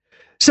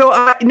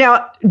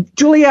now,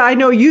 Julia, I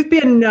know you've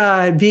been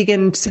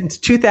vegan since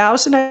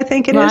 2000, I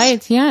think it is.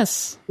 Right,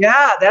 yes.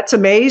 Yeah, that's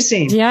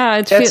amazing. Yeah,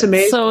 it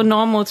feels so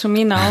normal to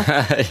me now.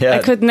 Yeah. I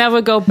could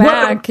never go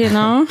back,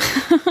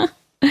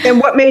 And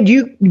what made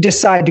you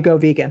decide to go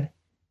vegan?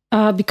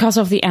 Because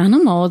of the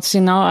animals,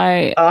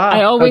 I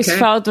always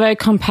felt very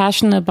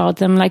compassionate about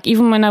them. Like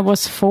even when I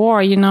was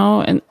 4,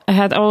 and I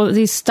had all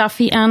these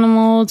stuffy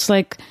animals,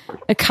 like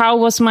a cow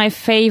was my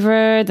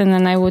favorite. And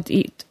then I would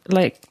eat,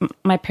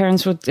 my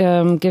parents would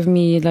give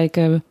me like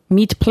a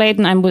meat plate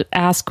and I would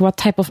ask, what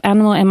type of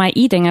animal am I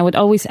eating? I would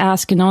always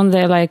ask, and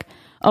they're like,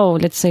 oh,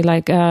 let's say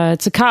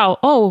it's a cow.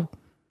 Oh,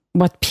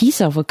 what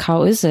piece of a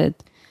cow is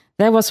it?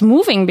 That was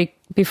moving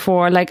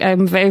before.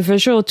 I'm very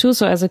visual too.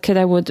 So as a kid,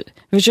 I would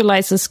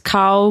visualize this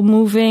cow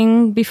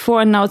moving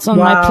before, and now it's on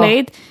my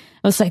plate.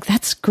 I was like,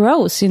 that's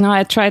gross.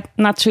 I tried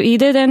not to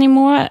eat it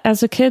anymore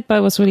as a kid, but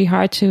it was really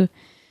hard to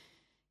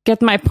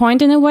get my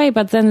point in a way.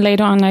 But then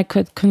later on, I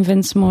could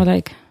convince more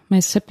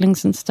my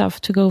siblings and stuff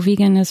to go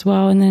vegan as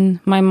well. And then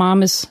my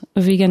mom is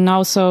a vegan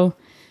now. So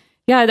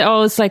yeah, it's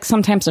always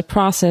sometimes a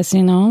process,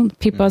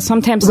 people are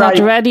sometimes not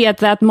ready at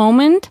that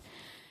moment.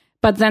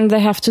 But then they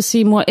have to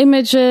see more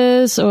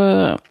images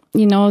or,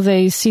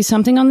 they see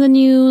something on the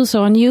news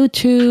or on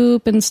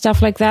YouTube and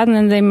stuff like that. And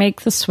then they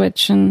make the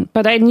switch.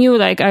 But I knew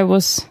I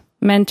was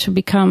meant to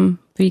become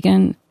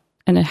vegan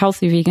and a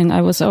healthy vegan.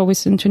 I was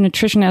always into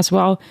nutrition as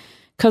well.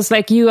 Because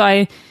like you,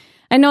 I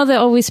know there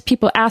are always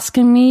people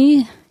asking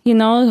me,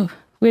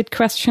 weird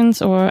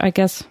questions, or I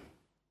guess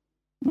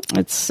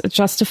it's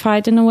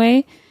justified in a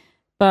way.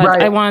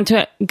 But I wanted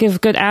to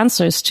give good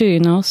answers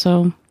too,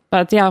 so.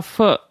 But yeah,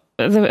 for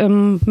the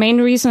main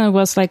reason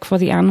was for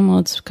the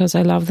animals, because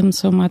I love them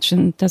so much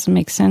and it doesn't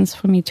make sense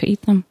for me to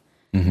eat them.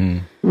 Mm-hmm.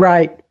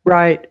 Right.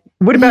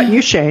 What about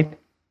you, Shane?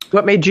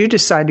 What made you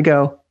decide to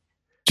go?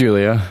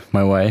 Julia,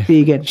 my wife,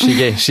 vegan. She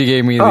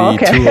gave me the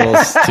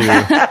tools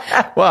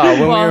to. Well,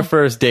 when we were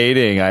first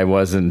dating, I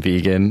wasn't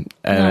vegan,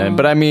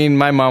 but I mean,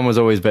 my mom was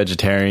always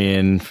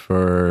vegetarian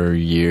for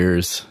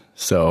years,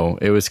 so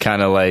it was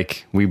kind of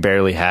like we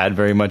barely had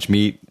very much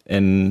meat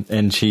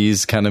and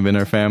cheese kind of in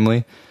our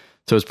family.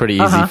 So it was pretty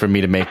easy for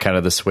me to make kind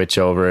of the switch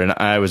over, and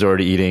I was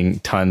already eating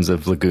tons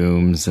of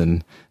legumes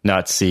and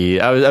nuts,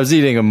 seeds. I was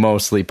eating a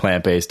mostly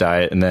plant-based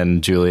diet, and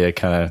then Julia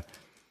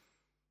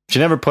she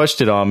never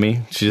pushed it on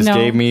me. She just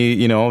gave me,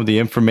 the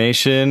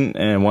information,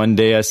 and one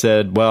day I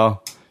said,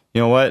 well,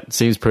 you know what? It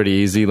seems pretty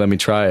easy. Let me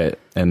try it.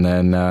 And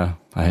then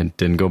I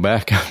didn't go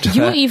back after that.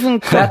 You even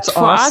cooked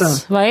for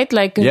us, right?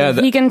 Like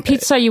vegan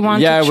pizza you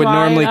want to try. Yeah, I would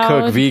normally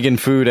cook vegan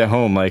food at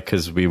home, like,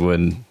 because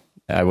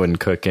I wouldn't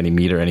cook any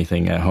meat or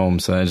anything at home.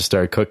 So I just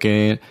started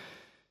cooking it.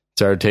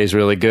 Started to taste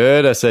really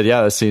good. I said,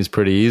 yeah, that seems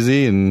pretty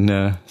easy,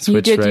 and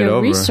switched right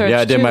over. Yeah,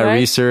 I did my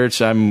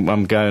research.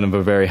 I'm kind of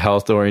a very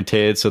health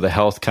oriented, so the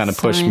health kind of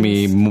pushed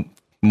me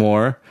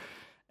more.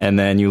 And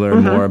then you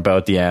learn more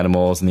about the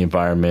animals and the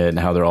environment and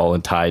how they're all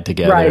tied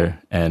together,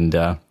 and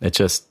it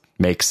just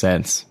makes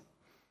sense.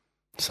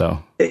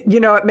 So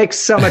it makes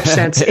so much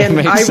sense. And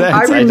it makes sense.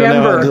 I remember, I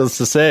don't know what else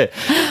to say.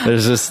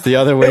 There's just the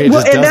other way. It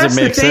just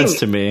doesn't make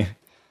sense to me.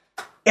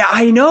 Yeah,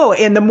 I know.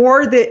 And the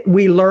more that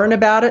we learn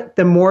about it,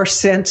 the more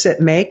sense it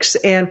makes.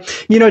 And,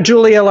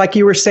 Julia, like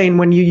you were saying,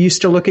 when you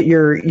used to look at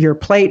your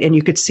plate and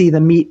you could see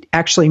the meat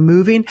actually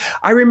moving.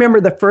 I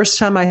remember the first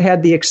time I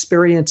had the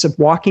experience of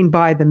walking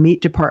by the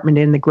meat department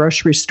in the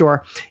grocery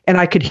store, and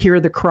I could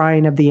hear the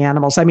crying of the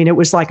animals. I mean, it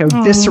was like a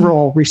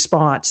visceral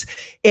response.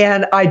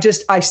 And I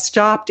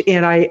stopped,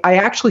 and I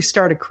actually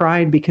started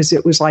crying because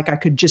it was like I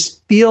could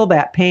just feel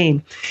that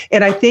pain.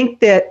 And I think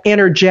that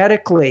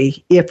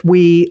energetically, if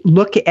we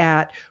look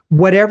at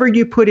whatever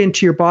you put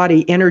into your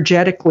body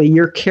energetically,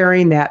 you're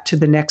carrying that to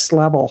the next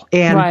level.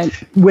 And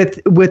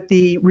with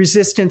the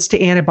resistance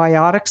to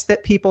antibiotics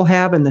that people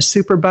have and the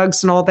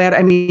superbugs and all that,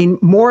 I mean,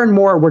 more and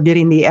more we're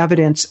getting the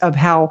evidence of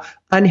how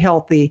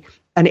unhealthy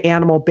an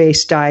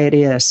animal-based diet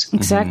is.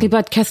 Exactly.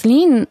 But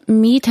Kathleen,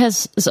 meat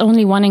is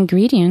only one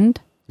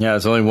ingredient. Yeah,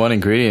 it's only one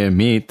ingredient in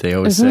meat, they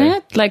always say. Isn't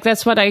it? Like,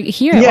 that's what I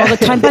hear all the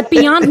time. But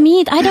Beyond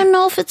Meat, I don't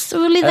know if it's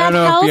really that healthy.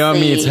 I don't know if Beyond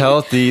Meat's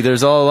healthy.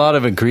 There's a lot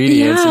of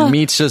ingredients, and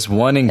meat's just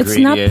one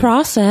ingredient. It's not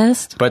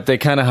processed. But they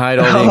kind of hide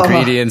all the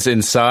ingredients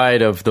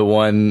inside of the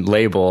one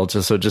label,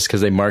 just because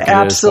they market it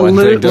as one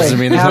thing. Doesn't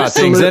mean there's not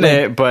things in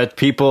it, but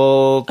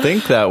people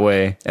think that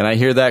way. And I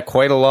hear that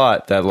quite a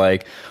lot, that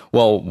like,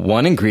 well,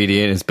 one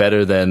ingredient is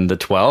better than the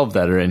 12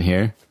 that are in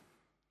here.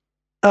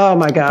 Oh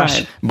my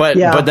gosh. But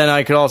then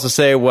I could also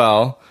say,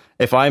 well,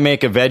 if I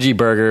make a veggie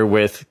burger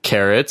with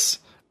carrots,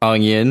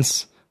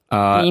 onions,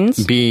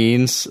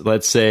 beans,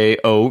 let's say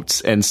oats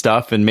and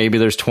stuff, and maybe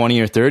there's 20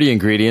 or 30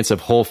 ingredients of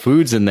whole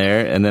foods in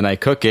there, and then I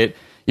cook it,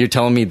 you're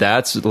telling me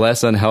that's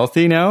less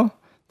unhealthy now?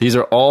 These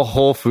are all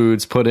whole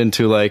foods put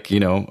into like,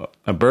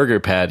 a burger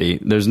patty.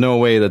 There's no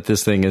way that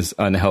this thing is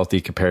unhealthy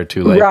compared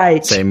to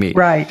like, say, meat.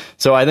 Right.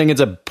 So I think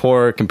it's a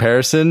poor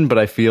comparison, but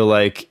I feel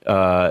like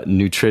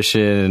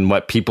nutrition and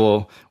what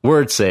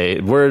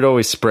word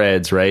always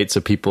spreads, right?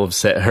 So people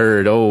have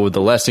heard,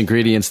 the less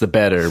ingredients, the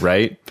better,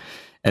 right?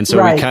 And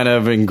so we kind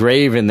of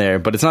engrave in there,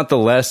 but it's not the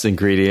less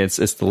ingredients,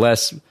 it's the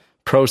less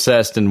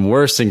processed and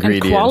worse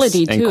ingredients.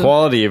 And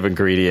quality of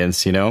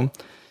ingredients,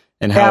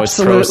 and how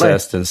it's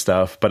processed and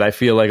stuff. But I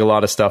feel like a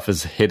lot of stuff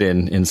is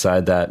hidden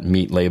inside that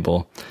meat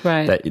label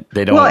that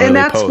they don't really and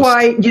that's post.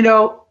 Why,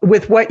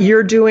 with what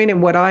you're doing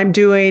and what I'm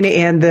doing,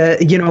 and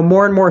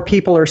more and more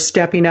people are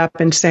stepping up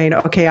and saying,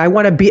 okay, I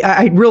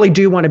really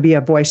do want to be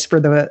a voice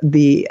for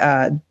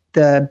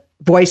the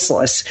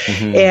voiceless.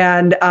 Mm-hmm.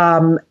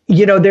 And,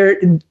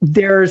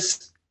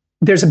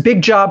 there's a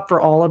big job for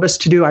all of us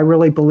to do. I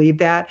really believe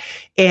that.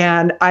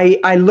 And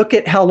I look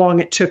at how long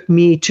it took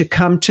me to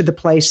come to the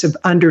place of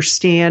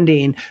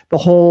understanding the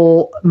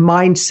whole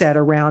mindset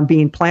around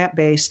being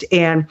plant-based.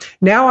 And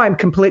now I'm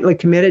completely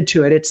committed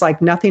to it. It's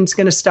like nothing's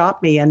going to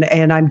stop me.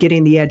 And I'm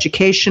getting the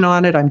education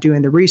on it. I'm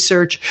doing the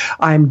research.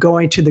 I'm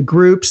going to the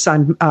groups.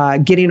 I'm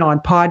getting on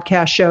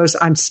podcast shows.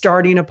 I'm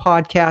starting a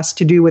podcast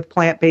to do with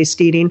plant-based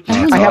eating.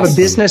 I have a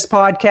business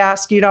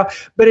podcast,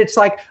 but it's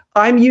like,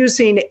 I'm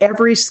using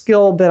every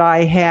skill that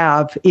I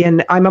have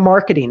I'm a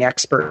marketing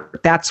expert.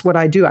 That's what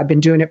I do. I've been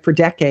doing it for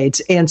decades.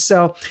 And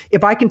so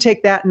if I can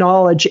take that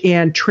knowledge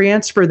and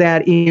transfer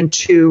that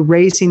into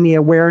raising the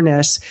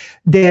awareness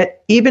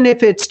that even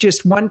if it's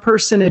just one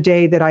person a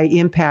day that I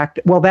impact,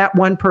 well, that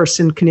one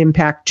person can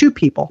impact 2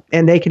 people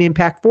and they can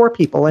impact 4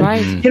 people.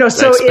 And,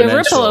 so the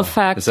ripple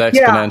effect. It's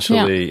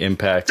exponentially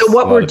impacts. So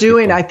what we're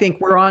doing, I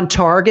think we're on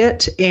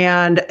target,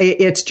 and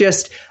it's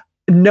just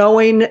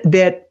knowing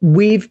that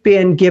we've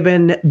been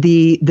given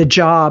the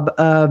job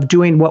of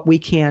doing what we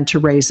can to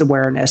raise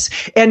awareness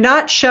and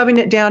not shoving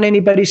it down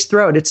anybody's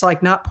throat. It's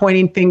like not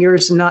pointing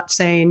fingers and not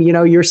saying,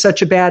 you're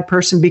such a bad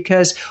person,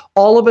 because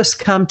all of us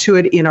come to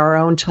it in our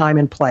own time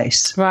and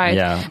place. Right.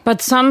 Yeah.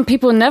 But some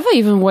people never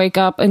even wake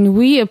up, and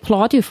we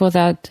applaud you for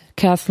that,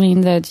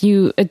 Kathleen, that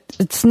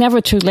it's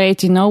never too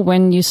late,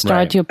 when you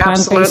start your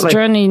plant-based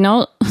journey,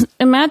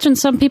 Imagine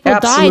some people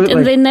died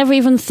and they never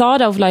even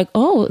thought of like,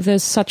 oh,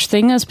 there's such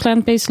thing as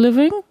plant-based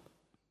living.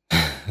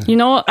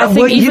 I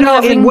think even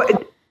having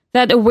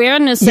that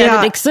awareness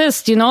that it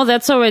exists,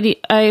 that's already,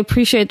 I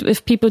appreciate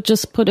if people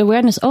just put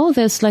awareness, oh,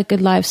 there's like a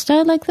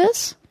lifestyle like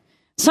this.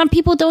 Some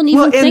people don't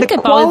even think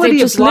about it, they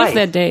just live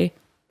their day.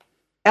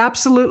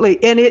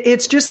 Absolutely. And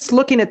it's just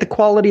looking at the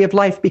quality of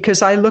life,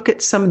 because I look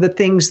at some of the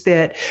things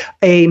that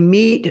a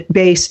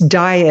meat-based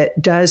diet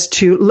does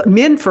to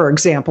men, for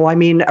example. I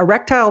mean,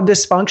 erectile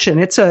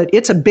dysfunction,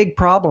 it's a big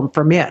problem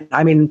for men.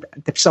 I mean,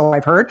 so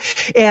I've heard.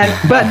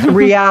 But the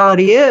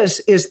reality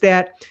is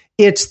that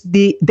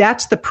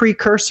that's the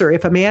precursor.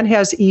 If a man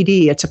has ED,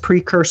 it's a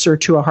precursor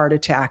to a heart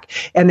attack.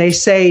 And they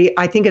say,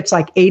 I think it's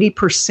like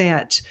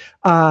 80%,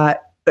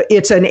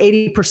 it's an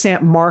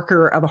 80%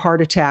 marker of a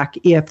heart attack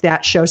if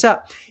that shows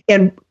up.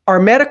 And our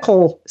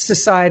medical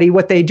society,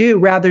 what they do,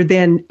 rather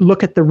than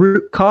look at the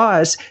root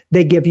cause,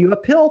 they give you a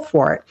pill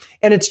for it.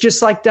 And it's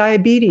just like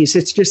diabetes.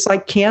 It's just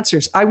like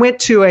cancers. I went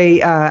to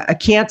a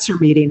cancer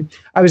meeting.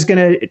 I was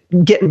going to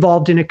get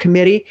involved in a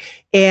committee,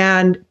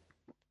 and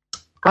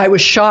I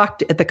was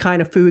shocked at the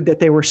kind of food that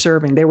they were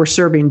serving. They were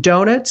serving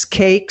donuts,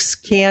 cakes,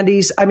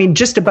 candies. I mean,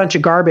 just a bunch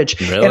of garbage.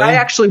 Really? And I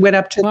actually went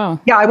up to,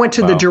 I went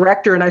to the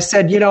director and I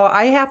said,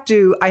 I have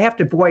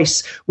to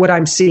voice what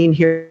I'm seeing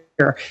here.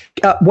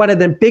 One of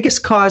the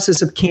biggest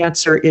causes of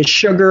cancer is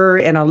sugar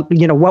and,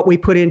 what we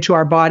put into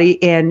our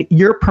body. And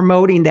you're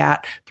promoting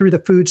that through the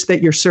foods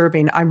that you're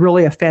serving. I'm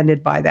really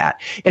offended by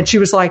that. And she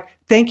was like,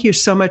 thank you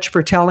so much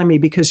for telling me,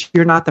 because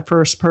you're not the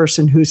first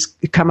person who's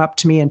come up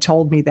to me and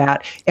told me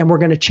that. And we're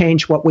going to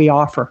change what we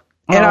offer.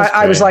 And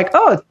I was like,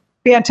 oh,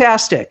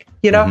 fantastic.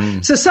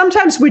 So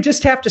sometimes we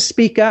just have to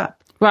speak up.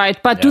 Right,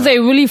 but do they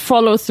really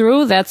follow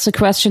through? That's the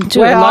question too.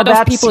 Well, a lot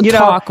of people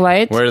talk,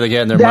 right? Where are they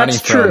getting their money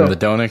from? The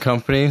donut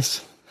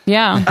companies?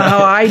 Yeah.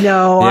 Oh, I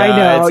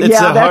know.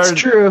 That's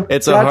true.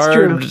 It's a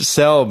hard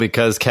sell,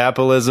 because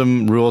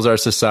capitalism rules our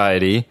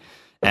society.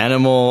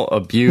 Animal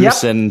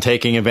abuse and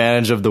taking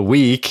advantage of the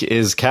weak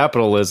is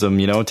capitalism,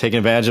 taking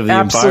advantage of the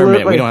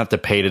environment. We don't have to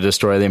pay to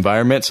destroy the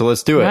environment, so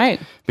let's do it.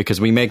 Because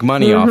we make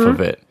money off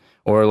of it.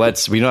 Or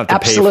we don't have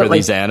to pay for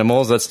these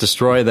animals. Let's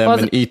destroy them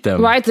and eat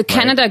them. Right, the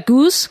Canada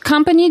Goose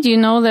company, do you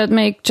know that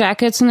make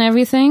jackets and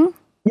everything?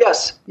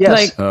 Yes.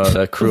 Like,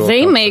 that cruel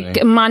they company.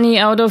 make money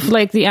out of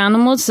like the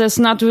animals. There's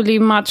not really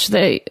much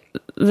they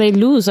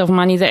lose of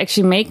money. They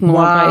actually make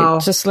more by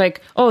just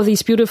like,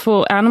 these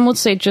beautiful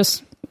animals, they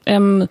just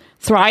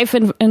thrive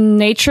in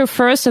nature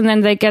first, and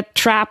then they get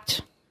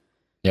trapped.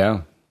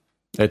 Yeah.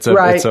 It's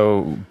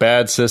a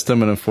bad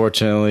system, and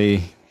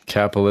unfortunately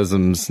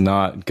capitalism's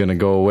not going to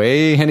go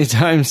away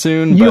anytime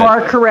soon. You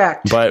are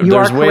correct. But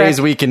there's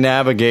ways we can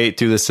navigate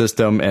through the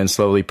system and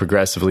slowly,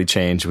 progressively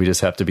change. We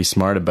just have to be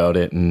smart about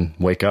it and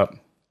wake up.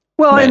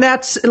 Well, and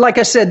that's, like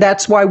I said,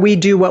 that's why we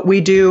do what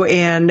we do.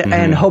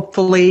 And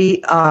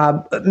hopefully,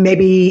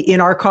 maybe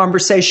in our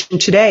conversation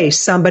today,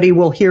 somebody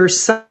will hear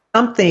something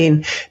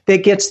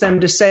that gets them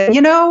to say,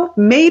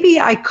 maybe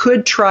I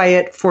could try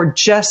it for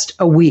just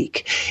a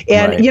week.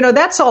 And,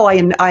 that's all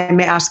I'm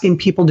asking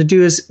people to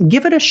do, is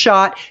give it a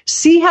shot,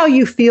 see how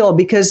you feel,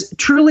 because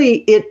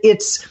truly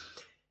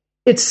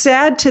it's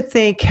sad to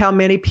think how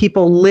many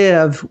people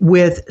live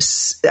with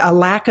a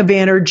lack of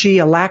energy,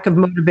 a lack of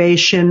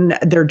motivation.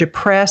 They're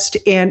depressed,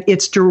 and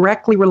it's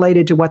directly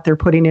related to what they're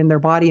putting in their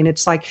body. And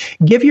it's like,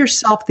 give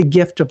yourself the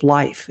gift of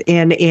life,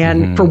 and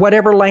for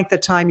whatever length of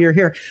time you're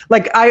here.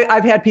 Like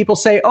I've had people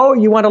say, oh,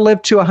 you want to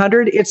live to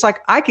 100? It's like,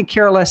 I could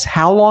care less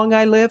how long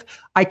I live.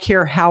 I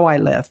care how I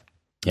live.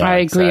 Yeah, I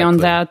agree on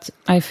that.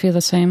 I feel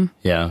the same.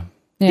 Yeah.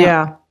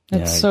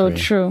 That's so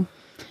true.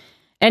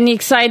 Any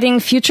exciting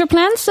future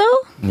plans, though?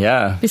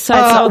 Yeah.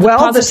 Besides all the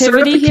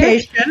positivity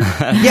the certification.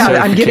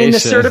 I'm getting the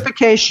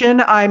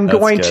certification. I'm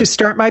going to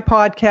start my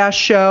podcast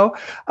show.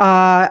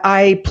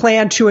 I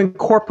plan to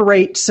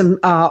incorporate some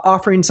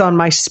offerings on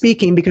my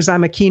speaking, because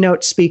I'm a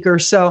keynote speaker.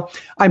 So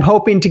I'm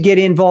hoping to get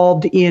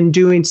involved in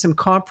doing some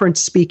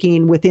conference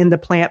speaking within the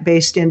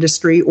plant-based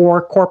industry,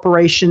 or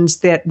corporations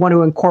that want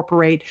to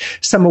incorporate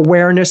some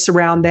awareness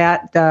around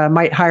that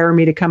might hire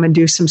me to come and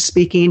do some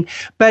speaking.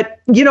 But,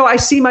 I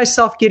see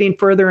myself getting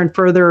further and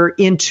further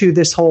into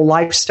this whole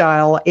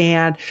lifestyle.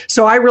 And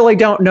so I really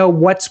don't know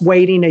what's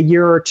waiting a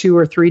year or 2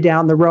 or 3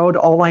 down the road.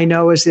 All I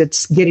know is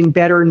it's getting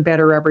better and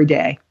better every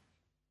day.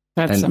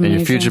 That's and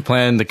your future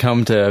plan to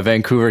come to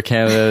Vancouver,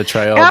 Canada, to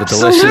try all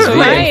Absolutely. the delicious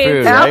vegan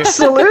food, right?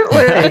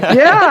 Absolutely.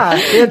 Yeah.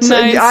 It's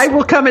nice. I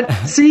will come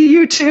and see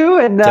you too,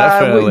 and we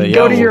can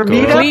go to your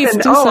meetup. Please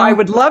and, do so. I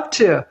would love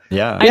to.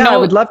 Yeah. I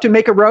would love to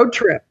make a road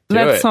trip.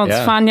 That sounds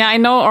fun. Yeah, I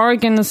know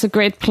Oregon is a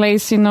great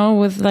place,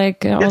 with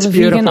like all the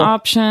vegan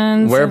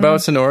options.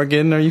 Whereabouts in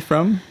Oregon are you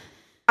from?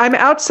 I'm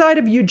outside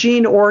of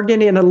Eugene,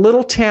 Oregon, in a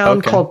little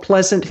town called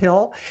Pleasant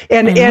Hill,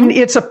 and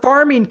it's a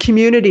farming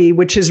community,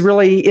 which is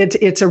really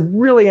it's a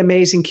really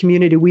amazing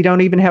community. We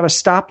don't even have a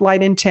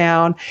stoplight in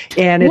town,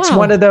 and it's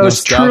one of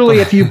those truly,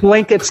 if you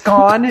blink, it's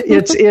gone.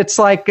 It's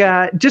like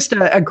just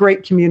a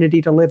great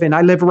community to live in.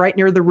 I live right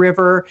near the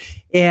river,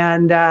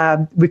 and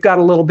we've got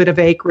a little bit of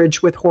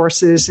acreage with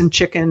horses and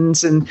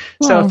chickens, and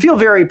so I feel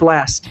very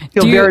blessed.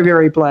 Very,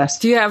 very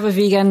blessed. Do you have a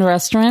vegan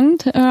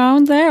restaurant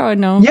around there, or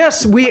no?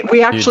 Yes,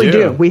 we actually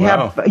do. We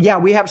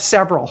have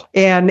several,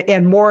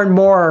 and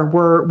more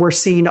we're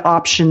seeing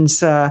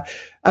options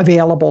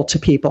available to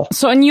people.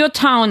 So in your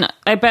town,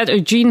 I bet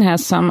Eugene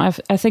has some. I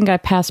think I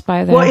passed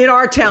by there. Well, in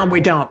our town we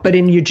don't, but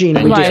in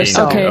Eugene we do.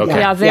 So, okay.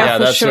 Yeah,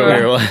 that's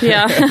sure.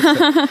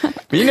 Yeah.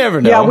 But you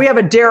never know. Yeah, we have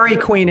a Dairy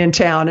Queen in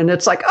town, and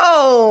it's like,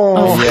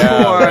 of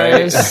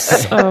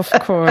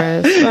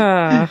course.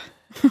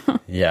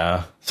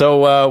 Yeah.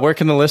 So where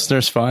can the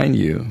listeners find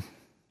you?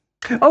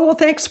 Oh, well,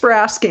 thanks for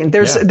asking.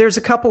 There's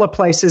a couple of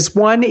places.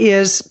 One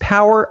is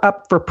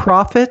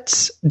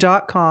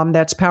powerupforprofits.com.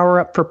 That's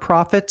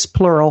powerupforprofits,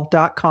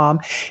 plural.com.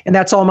 And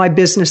that's all my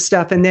business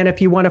stuff. And then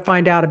if you want to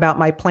find out about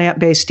my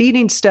plant-based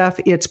eating stuff,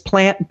 it's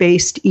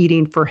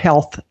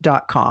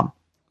plantbasedeatingforhealth.com.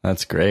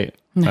 That's great.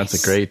 Nice.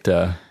 That's a great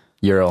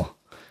URL.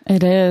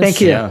 It is. Thank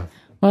you. Yeah.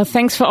 Well,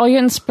 thanks for all your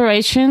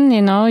inspiration.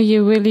 You know,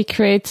 you really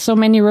create so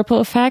many ripple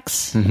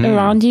effects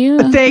around you.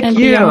 Thank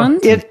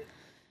you.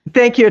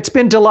 Thank you. It's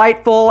been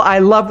delightful. I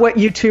love what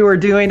you two are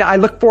doing. I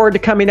look forward to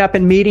coming up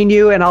and meeting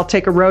you, and I'll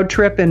take a road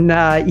trip. And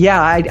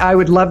I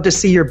would love to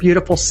see your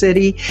beautiful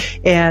city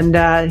and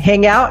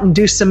hang out and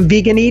do some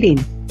vegan eating.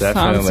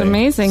 Definitely. Sounds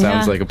amazing.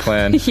 Sounds like a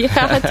plan.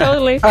 Yeah,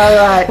 totally. All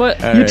right.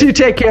 You two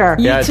take care.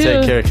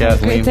 Take care,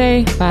 Kathleen. Great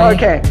day. Bye.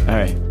 Okay. All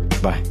right.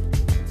 Bye.